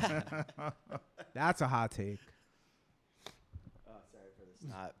you that. That's a hot take. Oh, sorry for the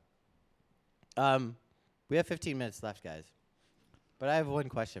snot. We have 15 minutes left, guys. But I have one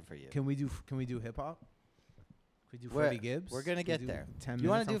question for you. Can we do hip hop? Can we do We're- Freddie Gibbs? we're gonna Can we get do there. 10 You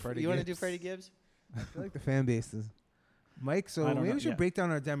want minutes to on do Freddie Freddie Gibbs? Gibbs? I feel like the fan base is Mike, so I don't maybe know, we should yeah. break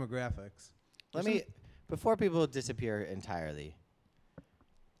down our demographics. Let me, before people disappear entirely.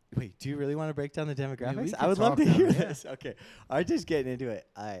 Wait, do you really want to break down the demographics? we I can would love talk to now, hear yeah. this. Okay, I'm just getting into it.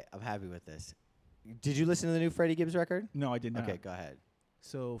 I'm happy with this. Did you listen to the new Freddie Gibbs record? No, I did not. Okay, go ahead.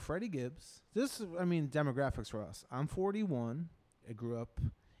 So Freddie Gibbs, demographics for us. I'm 41. I grew up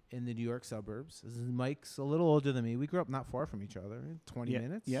in the New York suburbs. This is Mike's a little older than me. We grew up not far from each other, 20 Yeah,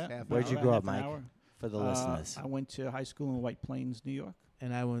 minutes. yeah. half Where'd hour. you grow Half up, an Mike? hour. For the listeners. I went to high school in White Plains, New York.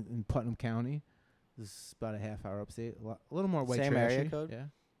 And I went in Putnam County. This is about a half hour upstate. A little more white Same trashy. area code? Yeah.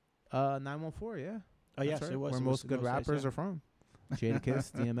 914, yeah. Oh, yes, That's right. it was. Where it most was good those days, rappers yeah. are from.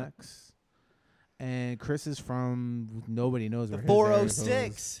 Jadakiss, DMX. And Chris is from, nobody knows The where his area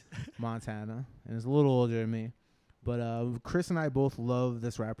goes, 406. Montana. And is a little older than me. But Chris and I both love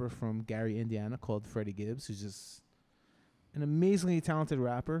this rapper from Gary, Indiana called Freddie Gibbs, who's just an amazingly talented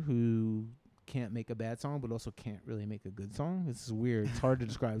rapper who can't make a bad song, but also can't really make a good song. This is weird. It's hard to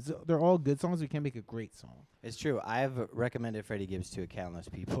describe. They're all good songs, but you can't make a great song. It's true. I've recommended Freddie Gibbs to countless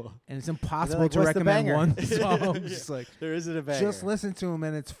people. And it's impossible like, to "What's the recommend banger?" one song. Yeah. Just like, There isn't a banger. just listen to him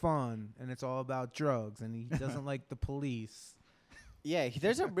and it's fun. And it's all about drugs. And he doesn't like the police. Yeah,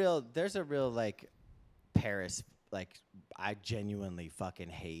 there's a real like Paris. Like I genuinely fucking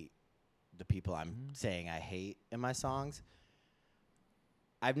hate the people I'm saying I hate in my songs.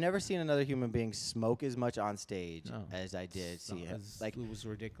 I've never seen another human being smoke as much on stage No. as I did see him. Like it was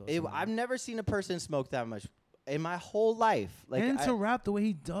ridiculous. I've never seen a person smoke that much in my whole life. Like and to rap the way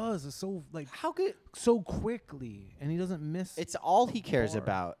he does is so like how could so quickly, and he doesn't miss. it's all he cares bar.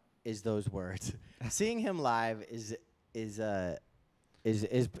 about is those words. Seeing him live is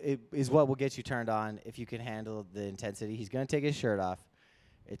what will get you turned on if you can handle the intensity. He's gonna take his shirt off.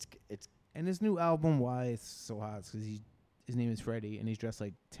 It's And his new album, why it's so hot, is because his name is Freddie, and he's dressed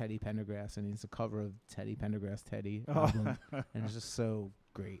like Teddy Pendergrass, and he's the cover of Teddy Pendergrass Teddy album, and it's just so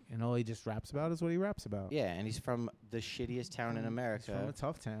great. And all he just raps about is what he raps about. yeah, and he's from the shittiest town in He's America. from a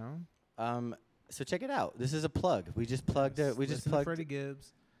tough town. So check it out. This is a plug. We just plugged it. We just Listen to plugged. Freddie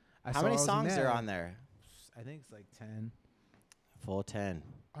Gibbs. How many songs are on there? I think it's like 10. Full 10.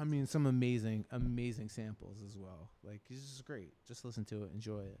 I mean, some amazing samples as well. Like, it's just great. Just listen to it,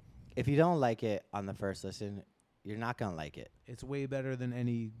 enjoy it. If you don't like it on the first listen, you're not gonna like it. It's way better than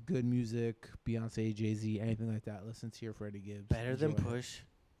any good music, Beyonce, Jay-Z, anything like that. Listen to your Freddie Gibbs. Better than Enjoy it. Push.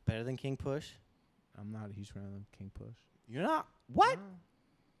 Better than King Push. I'm not a huge fan of King Push. You're not. What, No.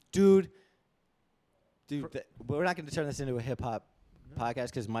 dude? We're not gonna turn this into a hip hop podcast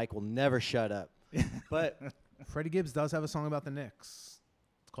because Mike will never shut up. But Freddie Gibbs does have a song about the Knicks.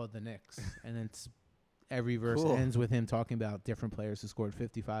 It's called The Knicks. And it's every verse Cool. ends with him talking about different players who scored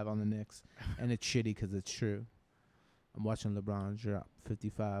 55 on the Knicks. And it's shitty because it's true. I'm watching LeBron drop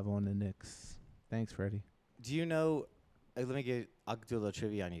 55 on the Knicks. Thanks, Freddie. do you know? I'll do a little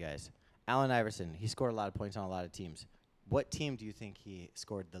trivia on you guys. Allen Iverson. He scored a lot of points on a lot of teams. What team do you think he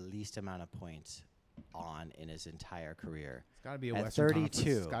scored the least amount of points on in his entire career? It's got to be a At Western 32.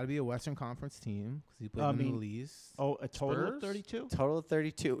 Conference. It's got to be a Western Conference team because he played I in the mean, least. Oh, a total of Spurs? 32? Total of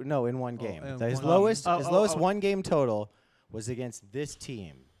 32. No, in one Oh, game. in His one lowest, game. his Oh, lowest oh. one game total was against this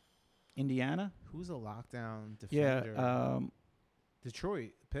team. Indiana? Who's a lockdown Yeah. defender?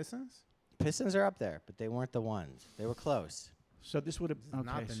 Detroit Pistons? Pistons are up there, but they weren't the ones. They were close. So this would have. This is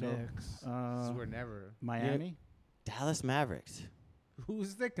not the so, Knicks. This is we're never. Miami? Dallas Mavericks.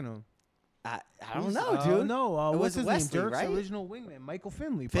 Who's sticking them? I don't know, dude. No, It what's was his Wesley, name? Dirk's right? original wingman, Michael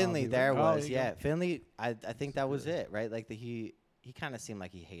Finley. Finley, probably, there right? was. you Yeah, go. Finley. I think that was it, right? Like he kind of seemed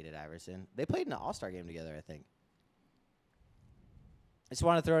like he hated Iverson. They played in an All-Star game together, I think. I just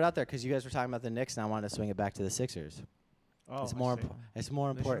want to throw it out there because you guys were talking about the Knicks, and I wanted to swing it back to the Sixers. Oh, it's I more. see. It's more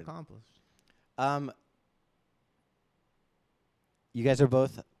Mission important. accomplished. You guys are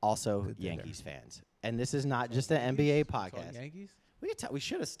both also Good dinner. Yankees fans, and this is not just an NBA Talk podcast. Yankees. We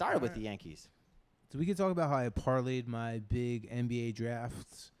should have started with Alright. the Yankees. So we can talk about how I parlayed my big NBA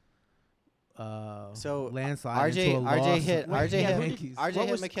drafts. So, landslide RJ into a loss. hit Wait, RJ yeah, hit who did- Yankees. RJ what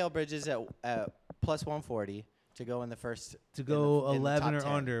hit was- Mikal Bridges at plus 140 to go in the first to go in the 11 top or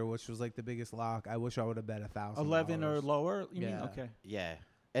 10. under, which was like the biggest lock. I wish I would have bet $1,000. 11 or lower? You mean? Yeah. Okay. Yeah,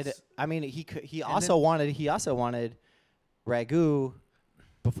 and I mean he And also wanted Ragu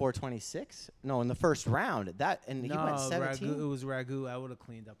before 26. No, in the first round. That and he went 17 Ragu, it was Ragu. I would have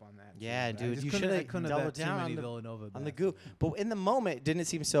cleaned up on that. too, Yeah, but I dude, just you couldn't- I shoulda couldn't have doubled bet too down many on the- Villanova on the bets. goo. But in the moment, it didn't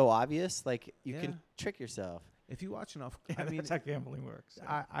seem so obvious. Like you Yeah. can trick yourself. If you watch enough, Yeah, I mean, that's how gambling works.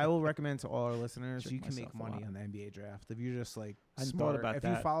 I will recommend to all our listeners, Trick you can make myself a money lot. on the NBA draft if you're just like I hadn't smart. thought about if you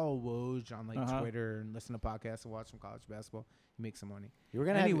that. follow Woj on like Uh-huh. Twitter and listen to podcasts and watch some college basketball, you make some money. We're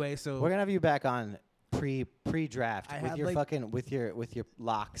gonna Anyway, so we're gonna have you back on pre-draft I with had, your like- fucking with your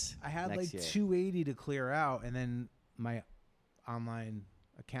locks. I had next like year. 280 to clear out, and then my online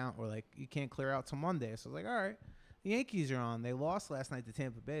account were like, you can't clear out till Monday. So I was like, all right, the Yankees are on. They lost last night to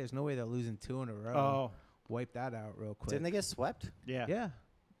Tampa Bay. There's no way they're losing 2 in a row. Oh, Wipe that out real quick. Didn't they get swept? yeah. Yeah.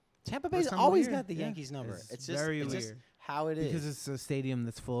 Tampa First Bay's time always all year. got the Yeah. Yankees number. It's just very it's weird. just how it is. Because it's a stadium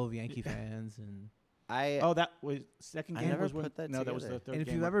that's full of Yankee fans, and Oh, that was second I game. never was when, put that no, that was the together. third and if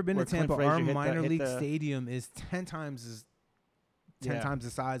game you've where- ever been to where Clint Tampa, Frazier our hit the- minor hit league the- stadium is 10 times Yeah. the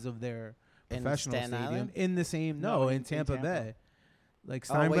size of their In professional Staten stadium Island? in the same No, in in Tampa Tampa. Bay. Like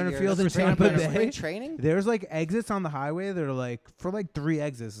Oh, wait, Steinbrenner you're- Field in that's spring- Tampa spring Bay. training. There's like exits on the highway that are like for like 3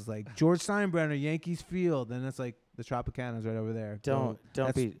 exits. It's like George Steinbrenner, Yankees Field, and it's like the Tropicana's right over there. Don't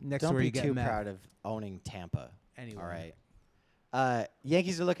that's be next don't where be you get too meth. proud of owning Tampa. Anyway. All right.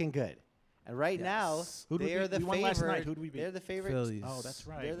 Yankees are looking good, and right now Yes. Who'd we they are beat? the We won favorite. last night. Who'd we beat? They're the favorite. Phillies. Oh, that's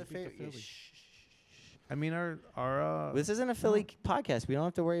right. They're we the beat the favorite. Phillies. I mean, our This isn't a Philly podcast. We don't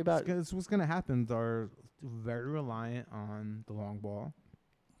have to worry about. It's what's gonna happen. They're very reliant on the long ball.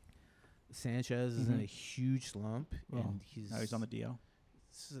 Sanchez is in Mhm. a huge slump, Well, and he's Now he's on the DL.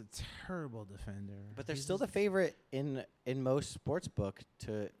 This is a terrible defender. But they're He's still the favorite in most sports book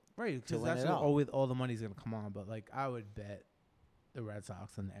to. right to because win that's it all. all the money's gonna come on. But like, I would bet the Red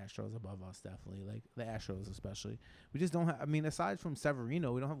Sox and the Astros above us, definitely. Like the Astros especially. We just don't have. I mean, aside from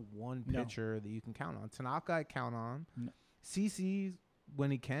Severino, we don't have one No. pitcher that you can count on. Tanaka, I count on. No. CC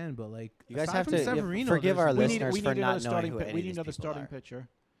when he can, but like You guys aside have from to Severino, forgive there's- our We listeners need for another not knowing starting. who pi- any we of need these another people starting are. pitcher,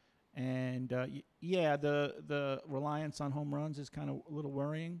 and yeah, the reliance on home runs is kind of a little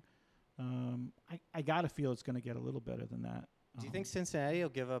worrying. I gotta feel it's gonna get a little better than that. Do you think Cincinnati will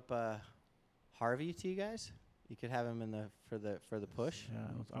give up Harvey to you guys? You could have him in for the push. Yeah,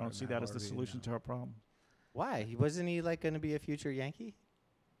 I Or don't see Matt that as the Harvey, solution no. to our problem. Why? Wasn't he like going to be a future Yankee?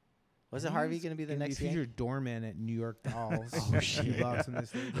 Wasn't Harvey going to be the gonna next be a Yankee? future doorman at New York Dolls? Oh, shit. $2 in this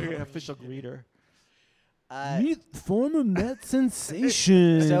stadium. Official greeter. Meet former Met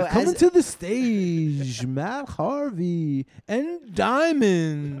sensation So coming as- to the stage, Matt Harvey and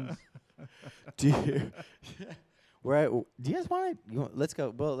Diamond. Do you guys want to? Let's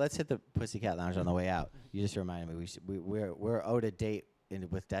go. Well, let's hit the Pussycat Lounge on the way out. You just reminded me. We're owed a date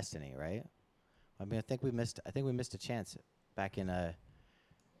with Destiny, right? I mean, I think we missed a chance back in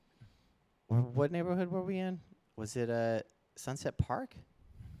what neighborhood were we in? Was it Sunset Park?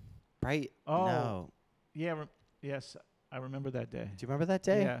 Right? Oh. No. Yeah. Yes, I remember that day. Do you remember that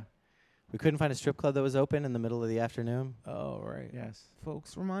day? Yeah. We couldn't find a strip club that was open in the middle of the afternoon. Oh, right. Yes.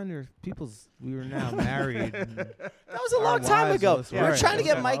 Folks, reminder, we were now married. That was a long time ago. We were trying to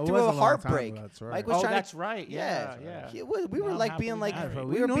get Mike through a heartbreak. Mike was Oh, trying that's to. right. Yeah. Yeah. We were Now like happily being like married.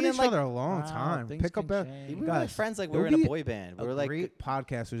 We've known being each like other a long Wow, time. things Pick up can a change. we were Guys, like friends like we there'll were in a be boy band. We a were like great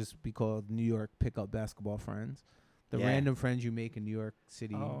podcast would just be called New York Pickup Basketball Friends. The Yeah. random friends you make in New York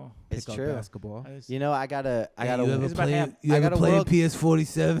City Oh, It's pick up true. basketball. you know I got a Hey, you ever It's about half- play, you I ever got a play world-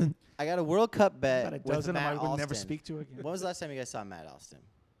 PS47? I got a World Cup about bet a with dozen of Matt them I would never Alston. speak to again. When was the last time you guys saw Matt Austin?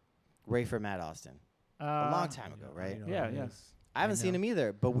 Ray for Matt Austin. A long time ago, right? Yeah, yeah. I haven't seen know. him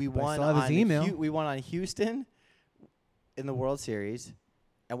either, but we But I won still have his on email. we won on Houston in the World Series,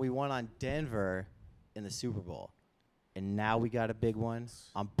 and we won on Denver in the Super Bowl, and now we got a big one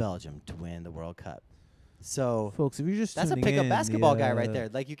on Belgium to win the World Cup. So Folks, if you're just that's a tuning pickup in, basketball guy right the, there.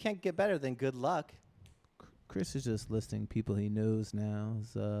 Like you can't get better than good luck. Chris is just listing people he knows now.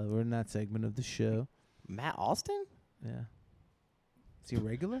 We're in that segment of the show. Matt Alston? Yeah. Is he a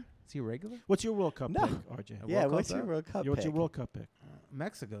regular? Is he a regular? What's your World Cup No. pick, RJ? A Yeah, World what's Cup your bet? World Cup What's your pick? World Cup pick?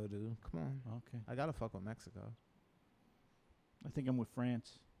 Mexico, dude. Come on. Okay. I gotta fuck with Mexico. I think I'm with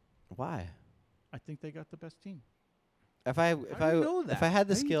France. Why? I think they got the best team. If I How do you know that? had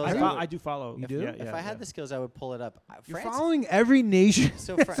the How you- skills, I I fo- would- I do follow. You if, do? Yeah, if yeah, I had the skills, I would pull it up. You're France, following every nation.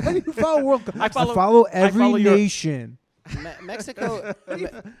 so That's how you follow World Cup. I follow- I follow every follow your- nation. Mexico.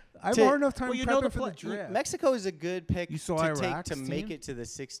 I have To- hard enough time Well, you prepping know the for the pla- draft. Mexico is a good pick You saw to take Iraq's to make team? it to the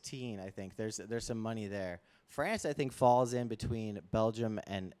 16. I think there's some money there. France, I think, falls in between Belgium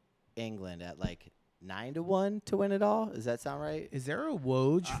and England at like 9-1 to win it all. Does that sound right? Is there a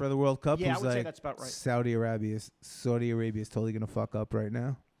Woj for the World Cup? yeah, I who's would say like, that's about right. Saudi Arabia is totally gonna fuck up right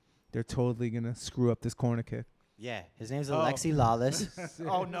now. They're totally gonna screw up this corner kick. Yeah, his name's Oh. Alexi Lawless.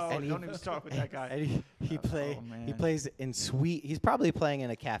 Oh no! And Don't even start with that guy. And he Oh, man. plays in sweet. He's probably playing in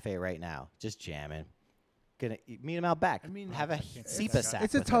a cafe right now, just jamming. Gonna meet him out back. I mean, have a can't SEPA stand sack.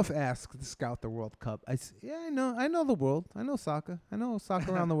 It's a with him. tough ask to scout the World Cup. I know the world. I know soccer. I know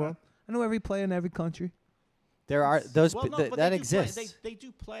soccer around the world. I know every player in every country. There are those Well, no, th- but that they do exists. Play, they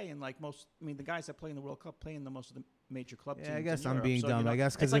do play in like most. I mean, the guys that play in the World Cup play in the most of the major club teams. Yeah, I in guess I'm Europe, being so, dumb. You know, I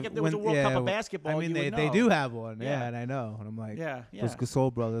guess because it's like if there was a World Cup of basketball. I mean, you they would know. do have one. Yeah. Yeah, and I know. And I'm like, Yeah, those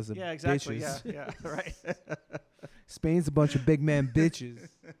Gasol brothers are yeah, exactly. bitches. Yeah, right. Spain's a bunch of big man bitches.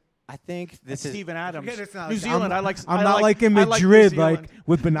 I think this is Steven Adams. Forget it's not New like- Zealand. I'm- I like. I'm I not like in I like New Madrid, Zealand.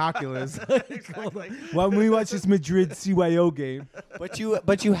 with binoculars. Exactly. Why don't we watch this Madrid CYO game?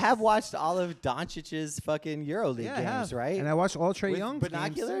 but you have watched all of Doncic's fucking EuroLeague Yeah, I games, have. right? And I watched all Trey With Young's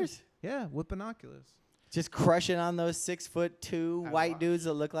binoculars? games, too. Yeah, with binoculars. Just crushing on those 6'2" I white watched. dudes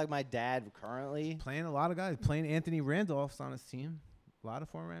that look like my dad currently. Playing a lot of guys. Playing Anthony Randolph's on his team. A lot of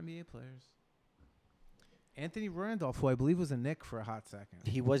former NBA players. Anthony Randolph, who I believe was a Knick for a hot second.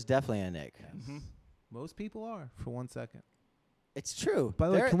 He was definitely a Nick. Mhm. Most people are for 1 second. It's true. By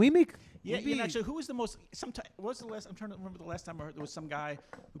the way, There- can we make? Yeah, maybe- you know, actually, who was the most? What was the last? I'm trying to remember the last time I heard there was some guy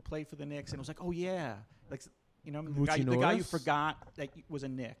who played for the Knicks, and it was like, oh yeah, like you know, the guy you Norris? forgot that was a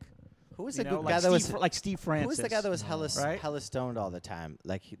Knick. who was You the know, good like guy that Steve, was like Steve Francis. who was the guy that was hella Right? hella stoned all the time?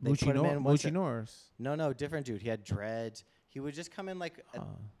 Like they put him in once Moochie Norris. No, different dude. He had dreads. He would just come in like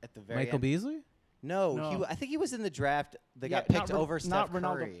at the very Michael end. Beasley? No, No. I think he was in the draft that Yeah, got picked not over not Steph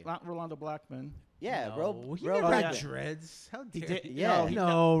Ronaldo, Curry. Not Rolando Blackman. Yeah, No, he Ro never had yeah. dreads. How He dare did- you? Yeah.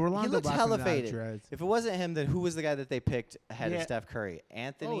 No, Rolando he looked Blackman hella did not have faded. dreads. If it wasn't him, then who was the guy that they picked ahead of Yeah. Steph Curry?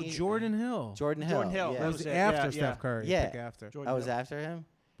 Anthony. Oh, Jordan Hill. Jordan Hill. Jordan Hill. Yeah. That That was was it, after yeah, Steph yeah. Curry. Yeah. Pick after. Jordan I was Hill. after him.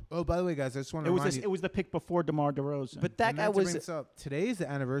 Oh, by the way, guys, I just want to It was remind you. it was the pick before DeMar DeRozan. But that I guy meant to was bring this up. Today is the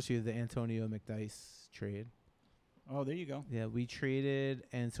anniversary of the Antonio McDyess trade. oh, there you go. Yeah, we traded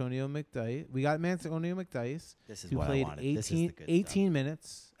Antonio McDyess. We got Antonio McDyess, This is who what I played wanted. This is the 18, good 18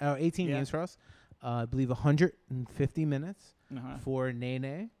 minutes, 18 Yeah. games for us. I believe 150 minutes Uh-huh. for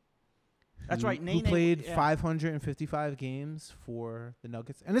Nene. That's who- right, Who Nene, played yeah. 555 games for the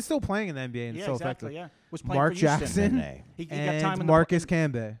Nuggets, and it's still playing in the NBA and Yeah, so exactly. effective. Yeah, was playing Mark for Houston. Jackson Nene. He got and time in Marcus the,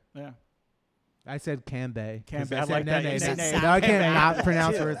 Cambe. Yeah. I said Cambe. 'cause Cambe, I said like that. Nene, You so said now I can't Cambe. not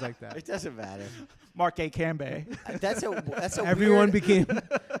pronounce Dude. words like that. It doesn't matter. Mark A. Cambe. That's a Everyone weird,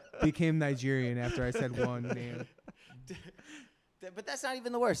 became Nigerian after I said one name. But that's not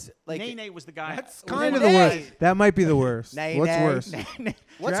even the worst. Like Nene was the guy. That's was kind of one the Nene. worst. That might be the worst. Nene. What's worse?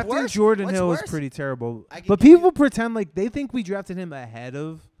 what's Drafting worse? Jordan What's Hill worse? is pretty terrible. I can But give you- people pretend like they think we drafted him ahead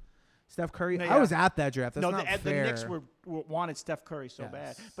of Steph Curry. No, I yeah. was at that draft. That's No, not the fair. Knicks wanted Steph Curry so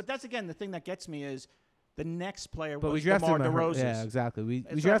bad. Yes. But that's again the thing that gets me is the next player but we was drafted DeMar him ahead. DeRozan. Yeah, exactly. We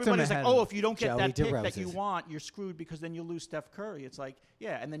And so drafted him everybody's ahead. like, oh, of if you don't get Joey that pick that you DeRozan. want, you're screwed because then you lose Steph Curry. It's like,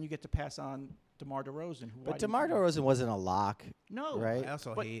 yeah, and then you get to pass on DeMar DeRozan. But DeMar DeRozan wasn't a lock, No. right? I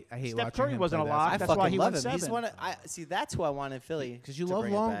also But hate Steph watching Curry him wasn't play a lot. I That's fucking why he love went him. He's 7. one of, see, that's who I want in Philly. because you to love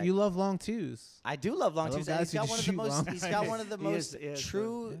bring it long. back. You love long twos. I do love long I love twos. And guys he's who got one of just the shoot most. long. He's got one of the He most is, but-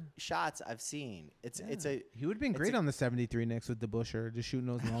 true Yeah. shots I've seen. It's Yeah. a. He would have been it's great a- on the 73 Knicks with DeBusschere, just shooting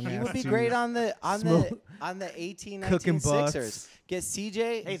those long. He ass would be twos. great on the Smoke. 18, Cooking 19 butts. Sixers. Get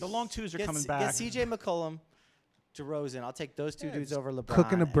CJ. Hey, the long twos are get, coming Get back. CJ McCollum, DeRozan. I'll take those two Yeah, dudes just over LeBron.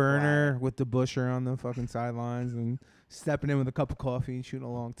 Cooking a and burner with DeBusschere on the fucking sidelines and stepping in with a cup of coffee and shooting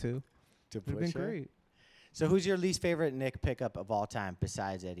along too. Kawhi. Would have been great. So who's your least favorite Nick pickup of all time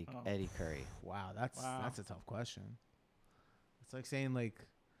besides Eddie Oh. Curry? Wow, that's Wow. a tough question. It's like saying like,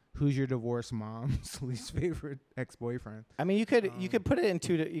 who's your divorced mom's least favorite ex-boyfriend? I mean, you could put it in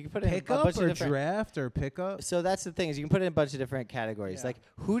two. You could put it in a Pickup bunch or of different. draft or pickup? So that's the thing is you can put it in a bunch of different categories. Yeah. Like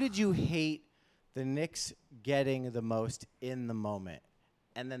who did you hate the Knicks getting the most in the moment?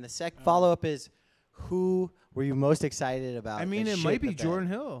 And then the follow up is who were you most excited about? I mean, that it shit might be the bed? Jordan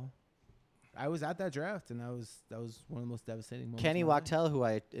Hill. I was at that draft, and that was one of the most devastating moments. Kenny of my life. Wachtel, who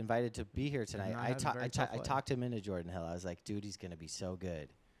I invited to be here tonight, not I, had a ta- very I, ta- tough I life. talked him into Jordan Hill. I was like, dude, he's going to be so good.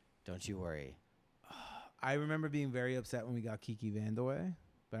 Don't you worry. I remember being very upset when we got Kiki Vandeweghe,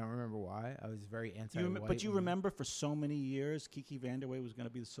 but I don't remember why. I was very anti-white. But you when- remember for so many years, Kiki Vandeweghe was going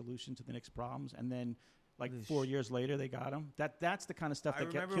to be the solution to the Knicks' problems, and then like Holy 4 years later, they got him. That's the kind of stuff I that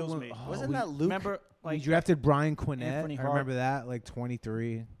remember kills when- me. oh, Wasn't we- that Luke? Remember, we like drafted Brian Quinnett. Anthony I Hart. remember that, like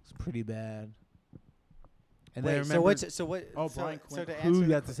 23. It's pretty bad. And then I Wait, remember so what? Oh, so, Brian so Quinn. to who answer you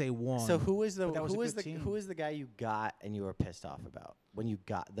the have to say one. So who was the But that was who a was good the team. who was the guy you got and you were pissed off about when you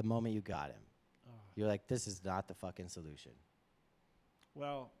got the moment you got him? You're like, this is not the fucking solution.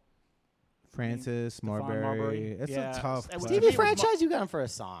 well, Francis Stephon Marbury. Marbury. It's Yeah. a tough. It was- question. Stevie it was franchise, you got him for a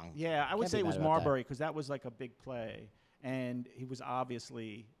song, yeah, I would Can't say be it was mad about that. Marbury because that was like a big play, and he was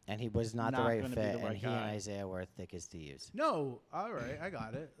obviously and he was not the Not right gonna be fit, the right and he and guy. Isaiah were thick as thieves. No, all right, I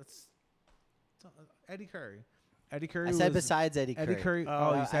got it. It's Eddie Curry. Eddie Curry. I said was, besides Eddie Curry. Eddie Curry.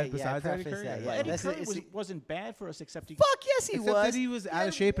 Oh, you I- said yeah, besides Eddie prefaced Curry. that, yeah. Well, Eddie That's Curry it's- wasn't bad for us, except he. Fuck yes, he Except was. that he was out had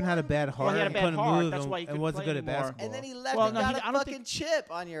of shape and had a one bad good- heart. he had a and bad couldn't heart, move that's and, why he and couldn't wasn't play good at anymore. basketball. And then he left Well, and no, got I a don't fucking think- chip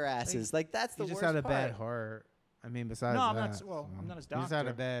on your asses. Like that's the He just worst had a bad part. heart. I mean, besides No, I'm that, not. Well, I'm not his He just had a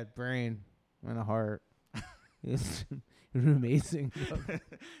doctor. bad brain and a heart. He was amazing.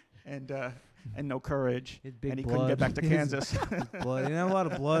 And no courage, He had big and he blood. couldn't get back to His Kansas. blood. He didn't have a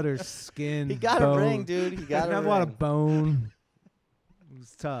lot of blood or skin. He got bone. a ring, dude. He He got didn't a have ring. a lot of bone. It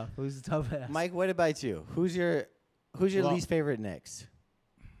was tough. It was a tough ass. Mike, what about you? Who's your Well- least favorite Knicks?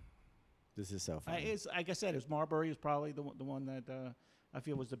 This is so funny. It's like I said, it was Marbury was probably the one that I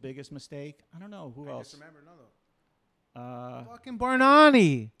feel was the biggest mistake. I don't know who else. Fucking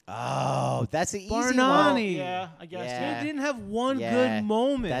Bargnani. Oh, that's the easy Bargnani. one. Yeah, I guess. Yeah. He didn't have one Yeah, good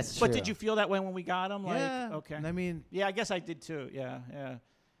moment. That's true. But did you feel that way when we got him? Like, yeah. okay. I mean, Yeah, I guess I did too. Yeah, yeah.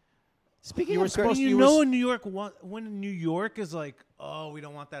 Speaking You were of supposed you you know were in New York, when New York is like, oh, we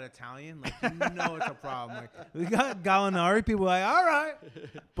don't want that Italian. Like, you know it's a problem. Like, we got Gallinari. People are like, all right,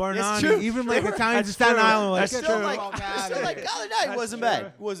 Bargnani. true. Even They like were- Italians in that's Staten true. Island, were like, That's get true. the like, fuck they're outta still here. like Gallinari That's wasn't true.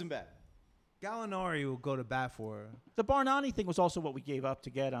 bad. Wasn't bad. Gallinari will go to bat for her. The Bargnani thing was also what we gave up to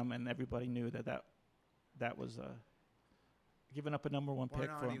get him, and everybody knew that was giving up a number one pick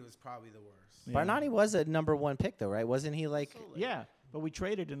for him. was probably the worst. Yeah. Bargnani was a number one pick, though, right? Wasn't he like? Yeah, but we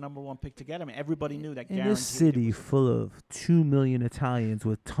traded a number one pick to get him. And everybody knew that. In guaranteed this city it was- full of 2 million Italians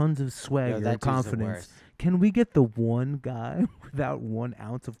with tons of swagger Yo, and that dude's the confidence, worst. can we get the one guy without 1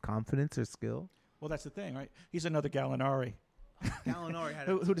 ounce of confidence or skill? Well, that's the thing, right? He's another Gallinari. Gallinari had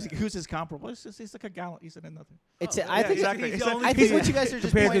Who's his comparable? He's like a Gallon. He's another. It's. Oh, I yeah, think. exactly. He's the only I think kid what you guys are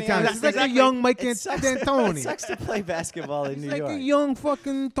just compared to pointing out. Italians. is He's like a young Mike it sucks, D'Antoni. It sucks to play basketball in He's New like York. a young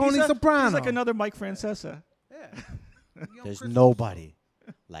fucking Tony Soprano. He's like another Mike Francesa. Yeah. There's nobody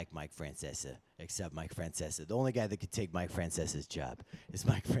like Mike Francesa except Mike Francesa. The only guy that could take Mike Francesa's job is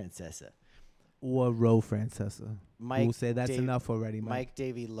Mike Francesa. Or Ro Francesa. Mike We'll say that's Dave- enough already, Mike. Mike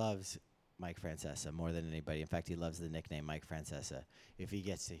Davey loves Mike Francesa more than anybody. In fact, he loves the nickname Mike Francesa if he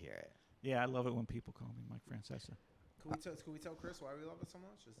gets to hear it. Yeah, I love it when people call me Mike Francesa. Can we tell Chris why we love it so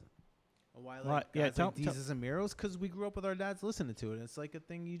much? Why like Right, yeah, guys like tell- Jesus and Miros? Because we grew up with our dads listening to it. It's like a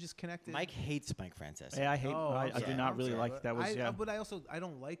thing you just connected. Mike hates Mike Francesa. Yeah, I hate. I okay. do not really like that. Was I, yeah. but I also I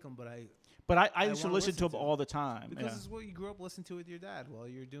don't like him, but But I I used to wanna listen to listen him to all the time. because Yeah. it's what you grew up listening to with your dad while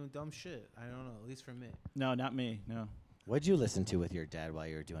you're doing dumb shit. I don't know, at least for me. No, not me. No. What'd you listen to with your dad while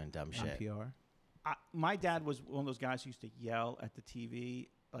you were doing dumb shit? NPR. My dad was one of those guys who used to yell at the TV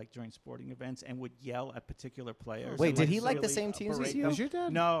like during sporting events and would yell at particular players. Wait, and, did he like the really same teams as berate you? them. Was your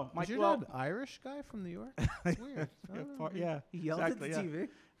dad? No, Was your well, dad Irish guy from New York? That's weird. I don't know. yeah, He yelled exactly, at the TV.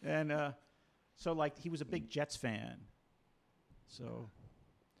 and so like he was a big Jets fan. So,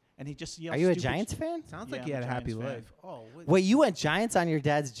 and he just yelled. Are you a stupid Giants fan? Sounds Yeah, like he I'm had a a happy Giants fan. life. Oh, Wait, you went Giants on your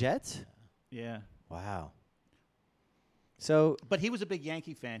dad's Jets? Yeah, Wow. So but he was a big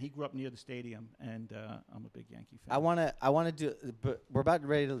Yankee fan. He grew up near the stadium, and I'm a big Yankee fan. I wanna do, but we're about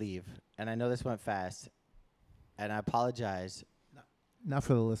ready to leave, and I know this went fast, and I apologize. not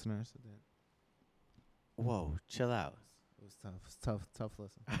for the listeners. Whoa, chill out. It was tough. It's tough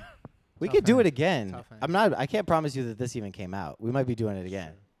listen. We Tough could do hang. it again. Tough hang. I can't promise you that this even came out. We might be doing it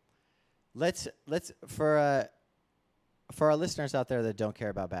again. Let's for our listeners out there that don't care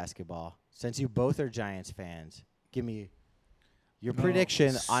about basketball, since you both are Giants fans, give me your No.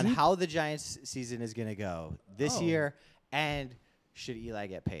 prediction on Sup- how the Giants season is going to go this Oh. year, and should Eli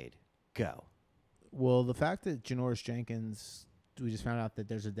get paid? Go. Well, the fact that Janoris Jenkins, we just found out that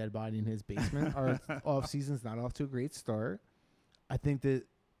there's a dead body in his basement. Our off season's not off to a great start. I think that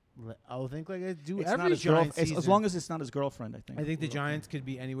I'll think like I do it's every not his Giants as season. long as it's not his girlfriend. I think. I think the We're okay. Giants could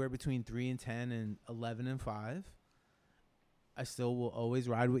be anywhere between 3-10 and 11-5. I still will always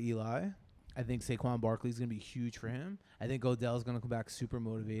ride with Eli. I think Saquon Barkley's going to be huge for him. I think Odell's going to come back super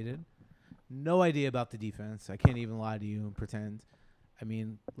motivated. No idea about the defense. I can't even lie to you and pretend. I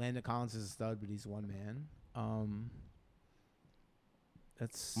mean, Landon Collins is a stud, but he's one man.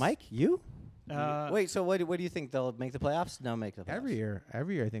 That's Mike, you? Uh, So what do you think? They'll make the playoffs? No, make the playoffs. every year.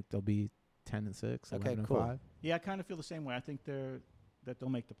 Every year, I think they'll be 10-6, Okay, 11-5. cool. Yeah, I kind of feel the same way. I think that they'll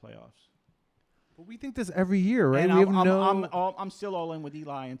make the playoffs. But we think this every year, right? And we I'm, have no. I'm still all in with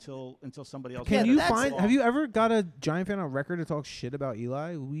Eli until somebody else. Can Yeah, you that's find? it. Have you ever got a Giant fan on record to talk shit about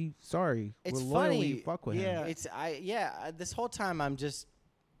Eli? It's we're loyal, we funny. fuck with Yeah. him. This whole time I'm just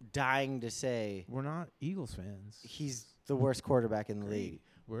dying to say We're not Eagles fans. he's the worst quarterback in the league.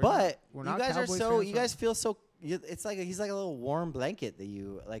 We're But we're you not guys are Cowboys so fans you guys feel so. It's like he's like a little warm blanket that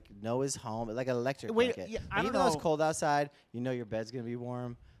you like know is home, like an electric Wait, blanket. yeah, I Like, don't even though it's know. cold outside, you know your bed's gonna be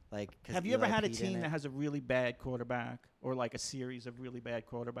warm. Like, 'cause Have you ever Eli had a peed in team it. that has a really bad quarterback or like a series of really bad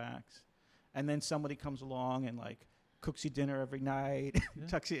quarterbacks, and then somebody comes along and like cooks you dinner every night, Yeah.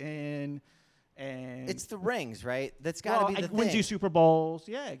 tucks you in, and It's the rings, right? That's got to be the thing. wins you Super Bowls.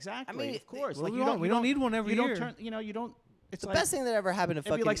 Yeah, exactly. mean, of course. Well, like we don't need one every you year. don't turn. You know, you don't. It's The like, best thing that ever happened to it'd be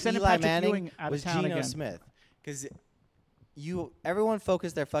fucking like sending Eli Patrick Manning Ewing out of was town Geno again. Smith, because everyone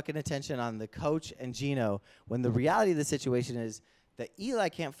focused their fucking attention on the coach and Geno, when the reality of the situation is that Eli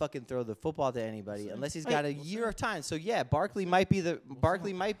can't fucking throw the football to anybody unless he's got a year of time. So yeah, Barkley might be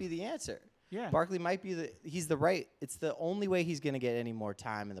the answer. Yeah. Barkley might be it's the only way he's going to get any more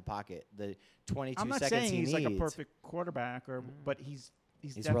time in the pocket. The 22 I'm not seconds saying he he's needs. like a perfect quarterback, but he's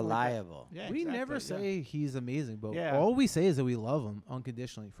He's definitely reliable. Yeah, We exactly, never yeah. say he's amazing, but Yeah. all we say is that we love him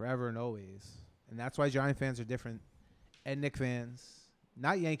unconditionally, forever and always. And that's why Giant fans are different. And Knick fans,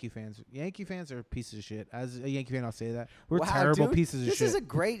 not Yankee fans. Yankee fans are pieces of shit. As a Yankee fan, I'll say that. We're Wow, terrible dude, pieces of this shit. is a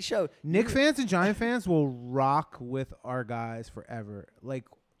great show. Knick fans and Giant fans will rock with our guys forever. Like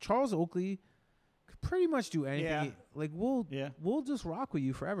Charles Oakley could pretty much do anything. Yeah. Like Yeah. we'll just rock with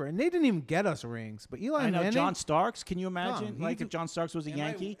you forever. And they didn't even get us rings. But Eli I know Manning, John Starks. Can you imagine, he like, do- if John Starks was a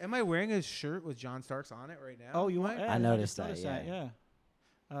Yankee? Am I wearing a shirt with John Starks on it right now? Oh, you Mike? want? I noticed just that, Yeah.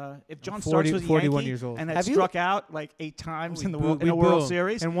 If John 40 Starks was a 41 Yankee years old. and had Have you- struck out like 8 times We in the boo- World, we in a boo World him.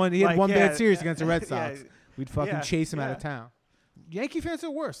 Series, And he had like, one yeah, bad series against the Red yeah, Sox. We'd fucking yeah, chase him out yeah. of town. Yankee fans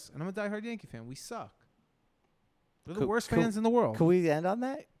are worse, and I'm a diehard Yankee fan. We suck. We're the Cool- worst cool- fans in the world. Can we end on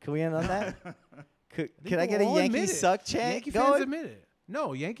that? Can we end on that? Can I get a we'll all Yankee admit it. suck chant Yankee going? fans admit it.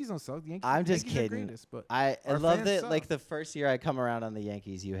 No, Yankees don't suck. Yankees, I'm just Yankees are kidding. greatest, but I Our love fans that. suck. Like the first year I come around on the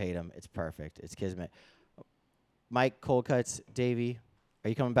Yankees, you hate them. It's perfect. It's kismet. Mike Coldcuts, Davey, are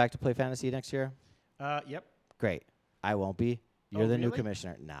you coming back to play fantasy next year? Yep. Great. I won't be. You're Oh, the new really?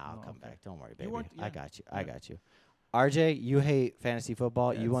 commissioner. Nah, I'll Oh, come okay. back. Don't worry, You baby. weren't- I yeah. got you. Yeah. I got you. RJ, you hate fantasy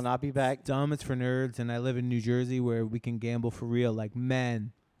football. Yeah, You will it's not be back. dumb. It's for nerds, and I live in New Jersey where we can gamble for real, like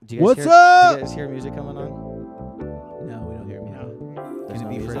men. Do you guys What's hear, up? Do you guys hear music coming on? No, we don't hear me. There's Can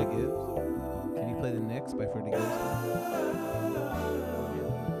no it be music? Freddie Gibbs? Can you play the Knicks by Freddie Gibbs?